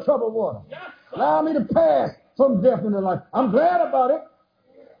bridge over troubled water. Allow me to pass from death into life. I'm glad about it.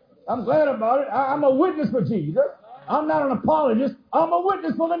 I'm glad about it. I'm a witness for Jesus. I'm not an apologist. I'm a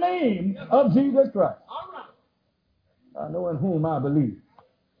witness for the name of Jesus Christ. I know in whom I believe.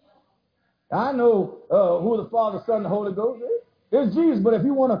 I know who the Father, Son, and the Holy Ghost is. It's Jesus. But if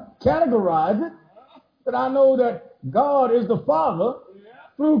you want to categorize it, then I know that God is the Father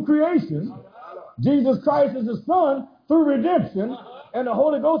through creation. Jesus Christ is the Son through redemption. And the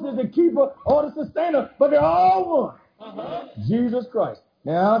Holy Ghost is the keeper or the sustainer. But they're all one. Jesus Christ.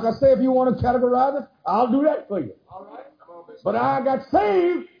 Now, like I say, if you want to categorize it, I'll do that for you. But I got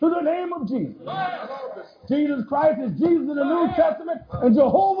saved through the name of Jesus. Jesus Christ is Jesus in the New Testament and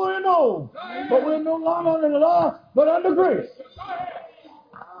Jehovah in the Old. But we're no longer under the law, but under grace.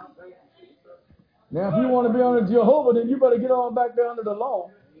 Now, if you want to be under Jehovah, then you better get on back there under the law.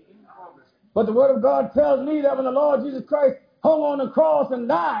 But the Word of God tells me that when the Lord Jesus Christ hung on the cross and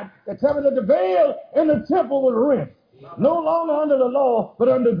died, that tells me that the veil in the temple was rent. No longer under the law, but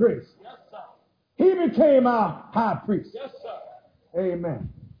under grace. He became our high priest. Amen.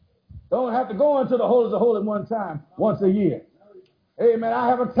 Don't have to go into the holies of holy one time, once a year. Amen. I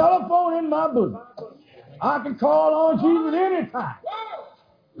have a telephone in my bosom. I can call on Jesus anytime.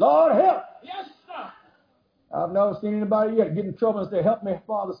 Lord, help. I've never seen anybody yet get in trouble and say, help me,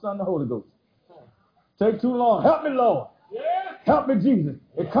 Father, Son, and the Holy Ghost. Take too long. Help me, Lord. Help me, Jesus.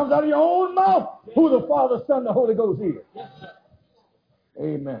 It comes out of your own mouth who the Father, Son, and the Holy Ghost is.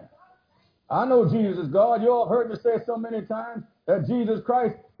 Amen. I know Jesus is God. You all heard me say so many times that Jesus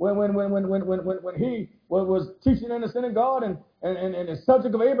Christ, when he was teaching in the synagogue and the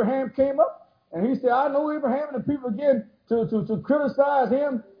subject of Abraham came up, and he said, I know Abraham, and the people began to criticize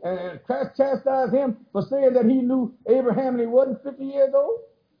him and chastise him for saying that he knew Abraham and he wasn't 50 years old.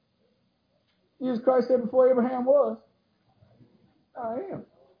 Jesus Christ said before Abraham was, I am.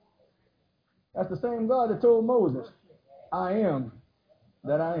 That's the same God that told Moses, I am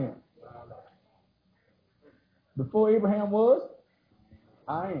that I am. Before Abraham was,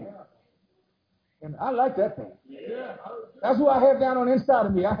 I am. And I like that thing. That's who I have down on the inside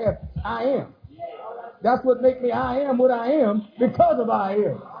of me. I am. That's what makes me I am what I am because of I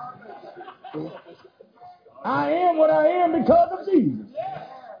am. I am what I am because of Jesus.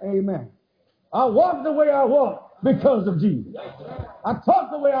 Amen. I walk the way I walk because of Jesus. I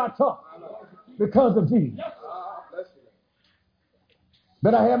talk the way I talk because of Jesus.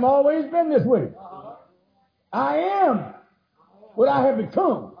 But I haven't always been this way. I am what I have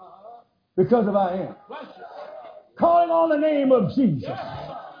become because of I am. Calling on the name of Jesus.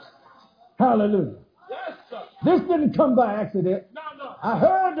 Hallelujah. This didn't come by accident. I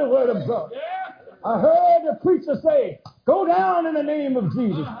heard the word of God. I heard the preacher say, go down in the name of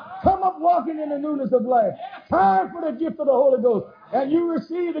Jesus. Come up walking in the newness of life. Time for the gift of the Holy Ghost. And you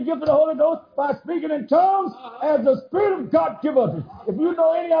receive the gift of the Holy Ghost by speaking in tongues as the Spirit of God gives us. If you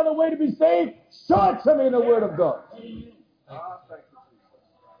know any other way to be saved, show it to me in the Word of God.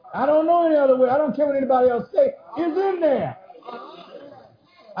 I don't know any other way. I don't care what anybody else say. It's in there.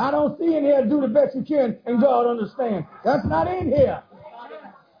 I don't see in here, do the best you can and God understand. That's not in here.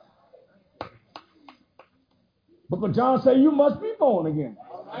 But John said, you must be born again.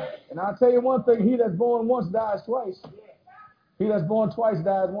 And I'll tell you one thing, he that's born once dies twice. He that's born twice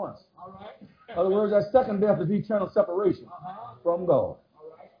dies once. In other words, that second death is eternal separation from God.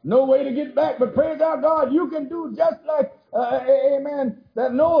 No way to get back, but praise our God, you can do just like, amen,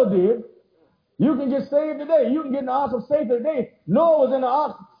 that Noah did. You can get saved today. You can get in the ark of safety today. Noah was in the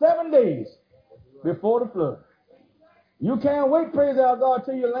ark 7 days before the flood. You can't wait, praise our God,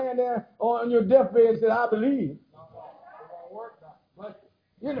 till you land there on your deathbed and say, I believe.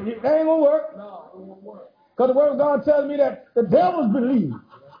 You know, that ain't going to work. Because the Word of God tells me that the devils believe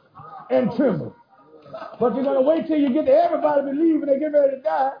and tremble. But you're going to wait till you get to everybody believe and they get ready to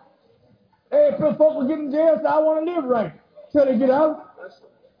die. Hey, folks will get in jail, so I want to live right till they get out.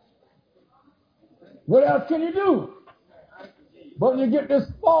 What else can you do? But you get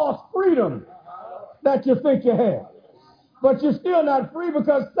this false freedom that you think you have. But you're still not free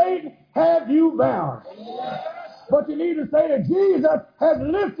because Satan has you bound. But you need to say that Jesus has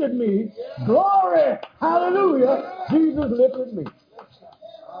lifted me. Glory. Hallelujah. Jesus lifted me.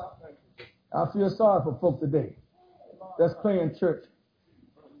 I feel sorry for folk today that's playing church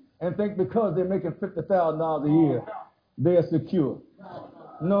and think because they're making $50,000 a year, they're secure.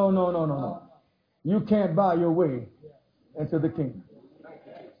 No. You can't buy your way into the kingdom.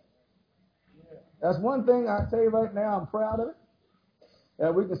 That's one thing I tell you right now, I'm proud of it,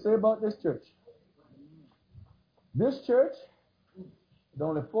 that we can say about this church. This church is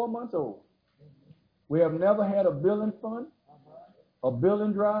only 4 months old. We have never had a building fund, a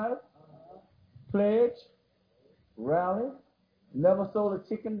building drive, pledge, rally, never sold a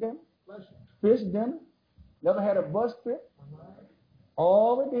chicken dinner, fish dinner, never had a bus trip.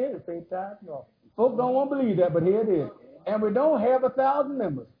 All we did is pay tithes and offering. Folks don't want to believe that, but here it is. And we don't have 1,000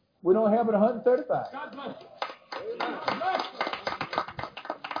 members. We don't have it 135.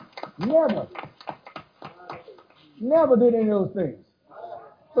 Never did any of those things.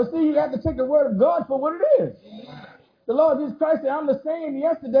 But see, you have to take the Word of God for what it is. The Lord Jesus Christ said, I'm the same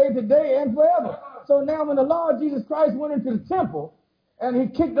yesterday, today, and forever. So now when the Lord Jesus Christ went into the temple and he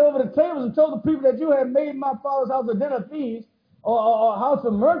kicked over the tables and told the people that you have made my Father's house a den of thieves or a house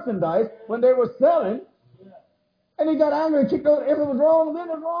of merchandise when they were selling, and he got angry and kicked over. If it was wrong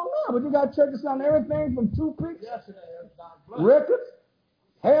then, it's wrong now. But you got churches selling everything from toothpicks, records,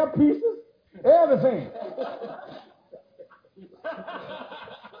 hair pieces, everything.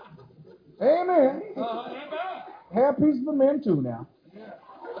 Amen. Hair pieces for men too now.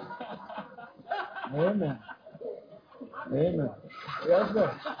 Amen. Yes,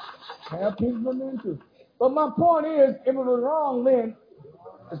 sir. Hair pieces for men too. But my point is, if it was wrong then,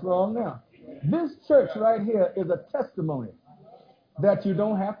 it's wrong now. This church right here is a testimony that you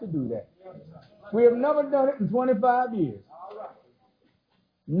don't have to do that. We have never done it in 25 years.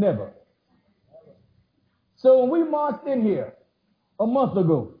 Never. So when we marched in here a month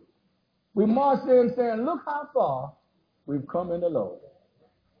ago, we marched in saying, look how far we've come in the Lord.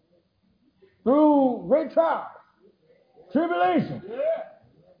 Through great trials, tribulation,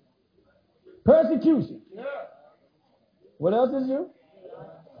 persecution. What else is you?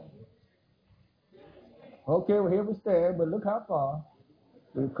 Okay, well, here we stand, but look how far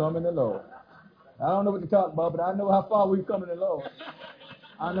we've come in the Lord. I don't know what to talk about, but I know how far we've come in the Lord.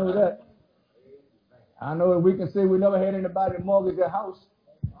 I know that. I know that we can say we never had anybody mortgage their house,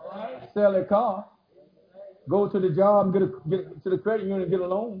 sell their car, go to the job and get to the credit union and get a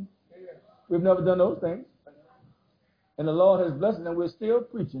loan. We've never done those things. And the Lord has blessed us, and we're still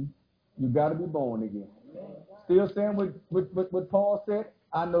preaching, you got to be born again. Still saying what Paul said,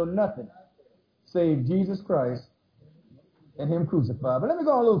 I know nothing save Jesus Christ and him crucified. But let me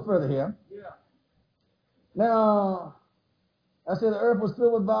go a little further here. Now, I said the earth was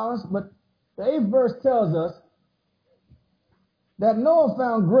filled with violence, but the 8th verse tells us that Noah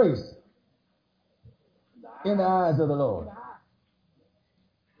found grace in the eyes of the Lord.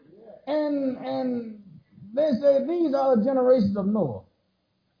 And they say these are the generations of Noah.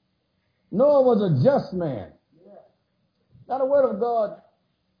 Noah was a just man. Now the word of God,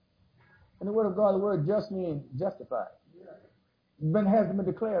 in the word of God, the word just means justified. Has been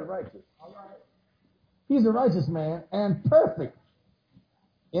declared righteous. He's a righteous man and perfect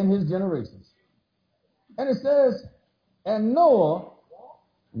in his generations. And it says, and Noah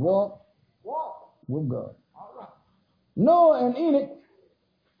walk with God. Noah and Enoch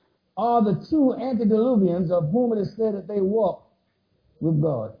are the two antediluvians of whom it is said that they walk with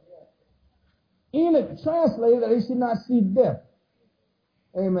God. Enoch translated that he should not see death.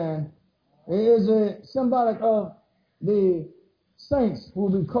 Amen. It is a symbolic of the saints who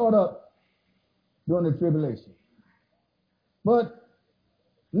will be caught up during the tribulation. But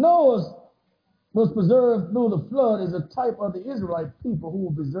Noah was preserved through the flood is a type of the Israelite people who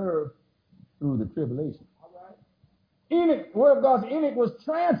were preserved through the tribulation. Enoch, the word of God, Enoch was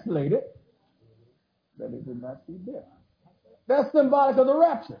translated that he did not see death. That's symbolic of the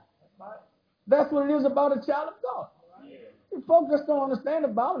rapture. That's what it is about a child of God. If folks just don't understand the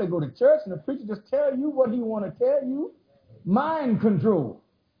Bible, they go to church and the preacher just tell you what he want to tell you. Mind control.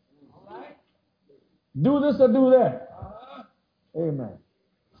 Do this or do that. Amen.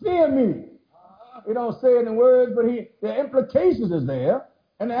 Fear me. He don't say it in words, but the implications is there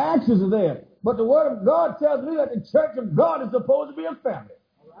and the actions are there. But the word of God tells me that the church of God is supposed to be a family.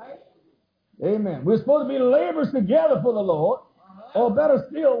 Amen. We're supposed to be laborers together for the Lord, or better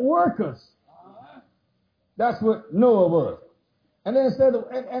still, workers. That's what Noah was. And then it said,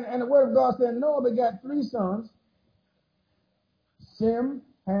 and the word of God said, Noah begat 3 sons, Shem,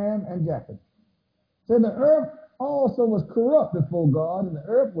 Ham, and Japheth. Said the earth also was corrupt before God, and the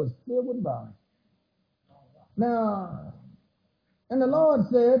earth was filled with violence. Now, and the Lord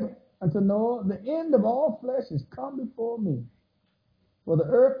said unto Noah, the end of all flesh is come before me, for the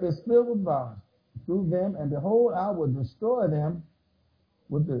earth is filled with violence through them, and behold, I will destroy them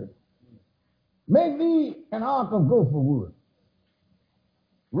with the earth. Make thee an ark of gopher wood.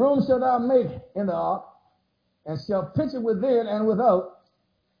 Room shalt thou make in the ark, and shall pitch it within and without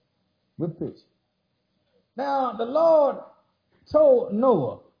with pitch. Now, the Lord told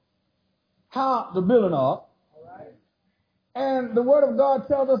Noah how to build an ark. And the word of God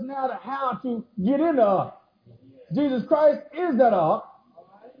tells us now how to get in the ark. Jesus Christ is that ark.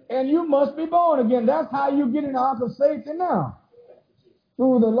 And you must be born again. That's how you get in the ark of safety now.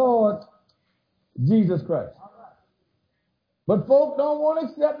 Through the Lord Jesus Christ. But folk don't want to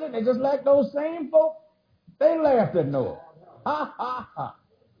accept it. They just like those same folk. They laughed at Noah. Ha, ha, ha.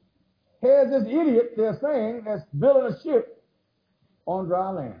 Here's this idiot, they're saying, that's building a ship on dry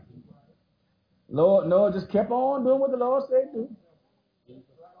land. Lord, Noah just kept on doing what the Lord said to do.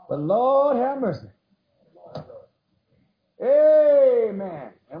 But Lord have mercy. Amen.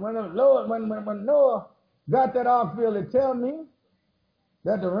 And when Noah got that ark filled, it tell me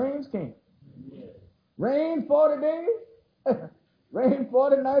that the rains came. Rain 40 days, rain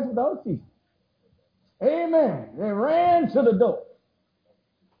 40 nights without ceasing. Amen. They ran to the door.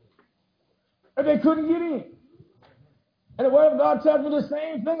 And they couldn't get in. And the word of God tells me the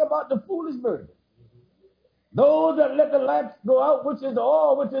same thing about the foolish virgin. Those that let the lamps go out, which is the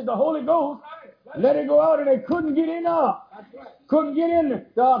oil, which is the Holy Ghost, let it go out, and they couldn't get in the ark. Couldn't get in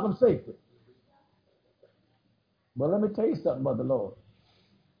the ark of safety. But let me tell you something about the Lord.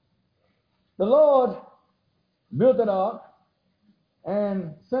 The Lord built that ark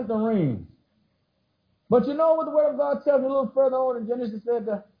and sent the rain. But you know what the word of God tells me a little further on in Genesis said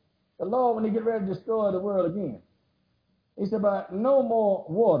the Lord, when he get ready to destroy the world again, he said about no more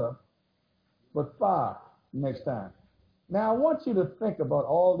water, but fire next time. Now I want you to think about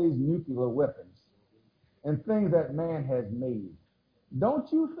all these nuclear weapons and things that man has made.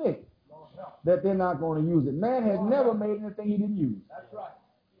 Don't you think that they're not going to use it? Man has never made anything he didn't use. That's right.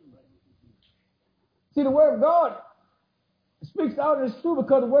 See, the word of God speaks out and it's true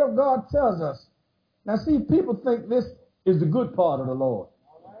because the word of God tells us. Now see, people think this is the good part of the Lord.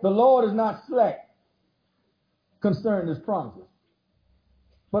 The Lord is not slack concerning his promises,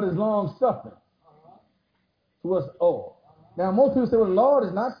 but is long suffering to us all. Now most people say, well, the Lord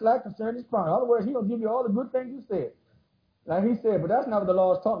is not slack concerning his promise. In other words, he'll give you all the good things you said. Like he said, but that's not what the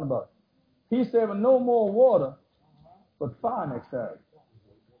Lord is talking about. He said, well, no more water, but fire next time.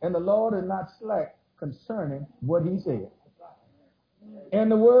 And the Lord is not slack concerning what he said.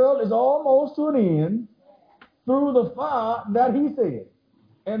 And the world is almost to an end through the fire that he said.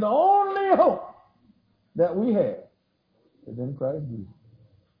 And the only hope that we have is in Christ Jesus.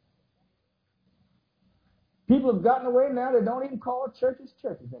 People have gotten away now. They don't even call churches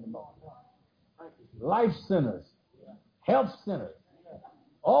anymore. Life centers, health centers,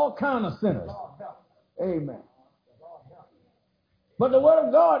 all kind of centers. Amen. But the word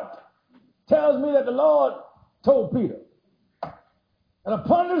of God tells me that the Lord told Peter, and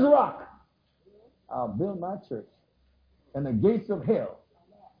upon this rock I'll build my church, and the gates of hell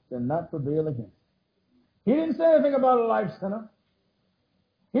shall not prevail against it. He didn't say anything about a life center.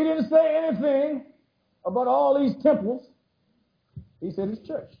 He didn't say anything about all these temples. He said it's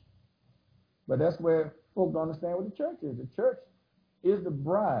church. But that's where folk don't understand what the church is. The church is the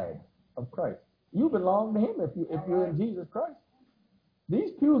bride of Christ. You belong to him if you're in Jesus Christ.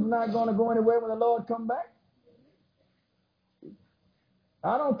 These pews are not going to go anywhere when the Lord comes back.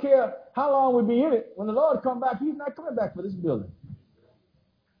 I don't care how long we be in it. When the Lord comes back, he's not coming back for this building.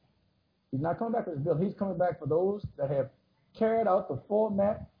 He's not coming back for this building. He's coming back for those that have carried out the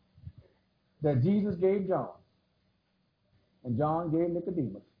format that Jesus gave John. And John gave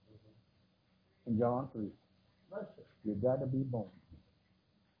Nicodemus. In John 3. You got to be born.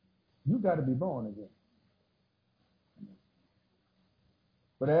 You got to be born again.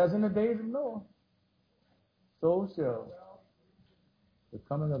 But as in the days of Noah, so shall the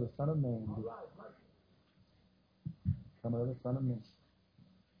coming of the Son of Man be. Coming of the Son of Man.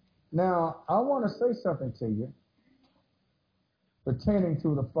 Now, I want to say something to you pertaining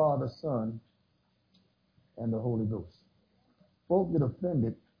to the Father, Son, and the Holy Ghost. Folk get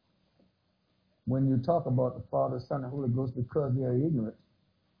offended when you talk about the Father, Son, and Holy Ghost because they are ignorant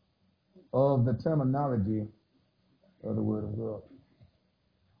of the terminology of the Word of God.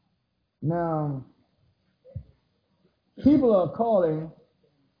 Now, people are calling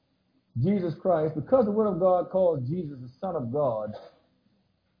Jesus Christ, because the Word of God calls Jesus the Son of God,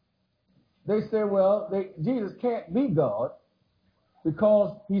 they say, well, Jesus can't be God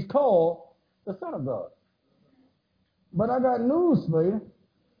because he's called the Son of God. But I got news for you.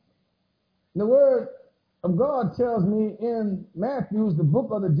 The Word of God tells me in Matthew, the book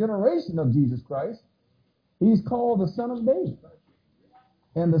of the generation of Jesus Christ, he's called the Son of David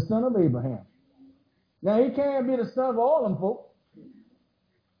and the Son of Abraham. Now, he can't be the son of all them folk.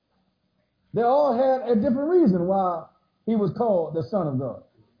 They all had a different reason why he was called the Son of God.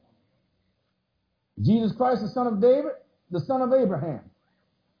 Jesus Christ, the Son of David, the Son of Abraham.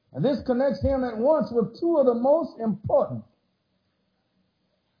 And this connects him at once with two of the most important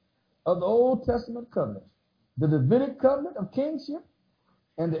of the Old Testament covenants. The Davidic covenant of kingship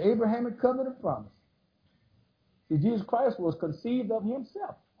and the Abrahamic covenant of promise. See, Jesus Christ was conceived of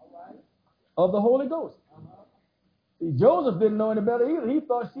himself, of the Holy Ghost. See, Joseph didn't know any better either. He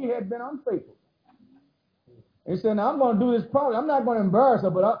thought she had been unfaithful. He said, now I'm going to do this probably. I'm not going to embarrass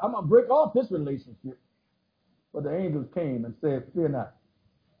her, but I'm going to break off this relationship. But the angels came and said, fear not.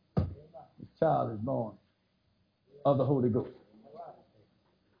 This child is born of the Holy Ghost,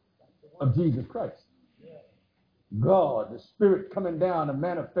 of Jesus Christ. God, the Spirit coming down to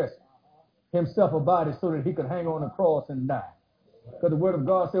manifest himself a body so that he could hang on the cross and die. Because the Word of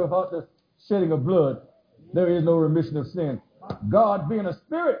God said, without the shedding of blood, there is no remission of sin. God, being a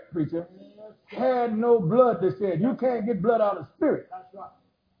spirit preacher, had no blood to shed. You can't get blood out of spirit.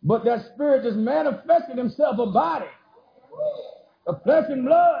 But that spirit just manifested himself a body. The flesh and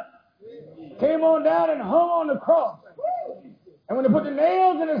blood came on down and hung on the cross. And when they put the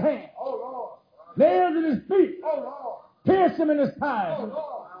nails in his hands, nails in his feet, pierced him in his side,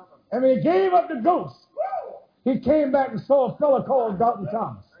 and when he gave up the ghost, he came back and saw a fellow called Dr.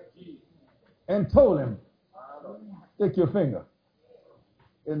 Thomas and told him, stick your finger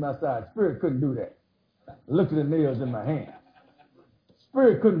in my side. Spirit couldn't do that. Look at the nails in my hand.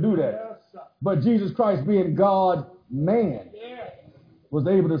 Spirit couldn't do that. But Jesus Christ, being God, man, was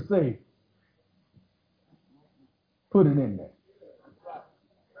able to say, put it in there.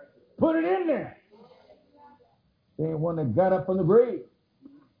 Put it in there. There ain't one that got up from the grave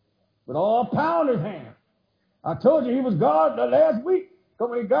with all power in his hand. I told you he was God the last week. Because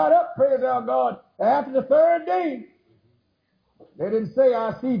when he got up, praise our God, after the third day, they didn't say,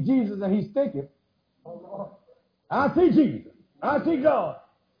 I see Jesus and he's thinking. I see Jesus. I see God.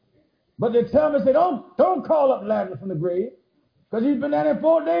 But they tell me, say, don't call up Lazarus from the grave. Because he's been down there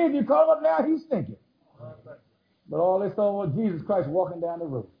 4 days. You call him up now, he's thinking. But all they saw was Jesus Christ walking down the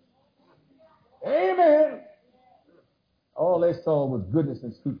road. Amen. All they saw was goodness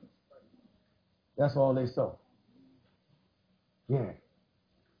and sweetness. That's all they saw. Yeah.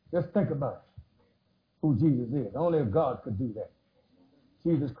 Just think about who Jesus is. Only a God could do that.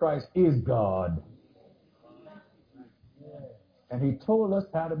 Jesus Christ is God. And he told us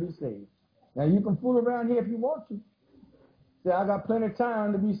how to be saved. Now, you can fool around here if you want to. Say, I got plenty of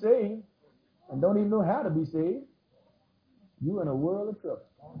time to be saved and don't even know how to be saved. You're in a world of trouble.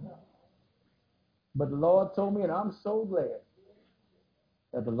 But the Lord told me, and I'm so glad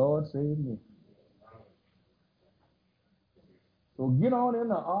that the Lord saved me. So get on in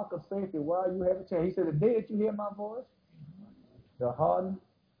the ark of safety while you have a chance. He said, the day that you hear my voice, the harden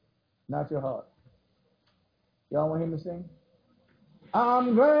not your heart. Y'all want him to sing?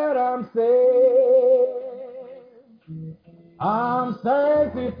 I'm glad I'm saved. I'm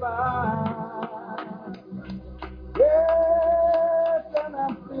sanctified. Yes, and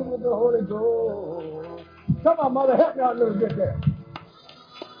I'm filled with the Holy Ghost. Come on, mother, help me out a little bit there.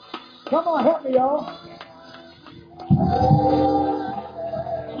 Come on, help me, y'all.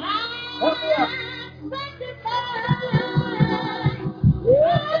 Help me out.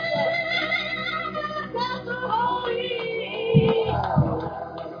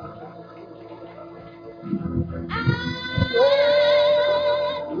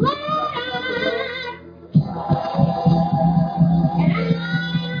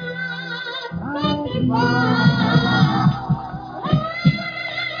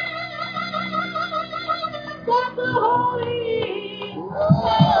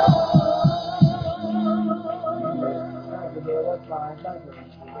 That's fine. Thank you.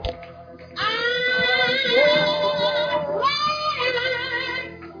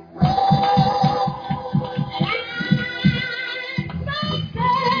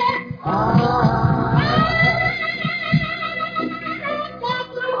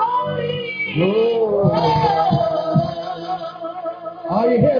 Are you here?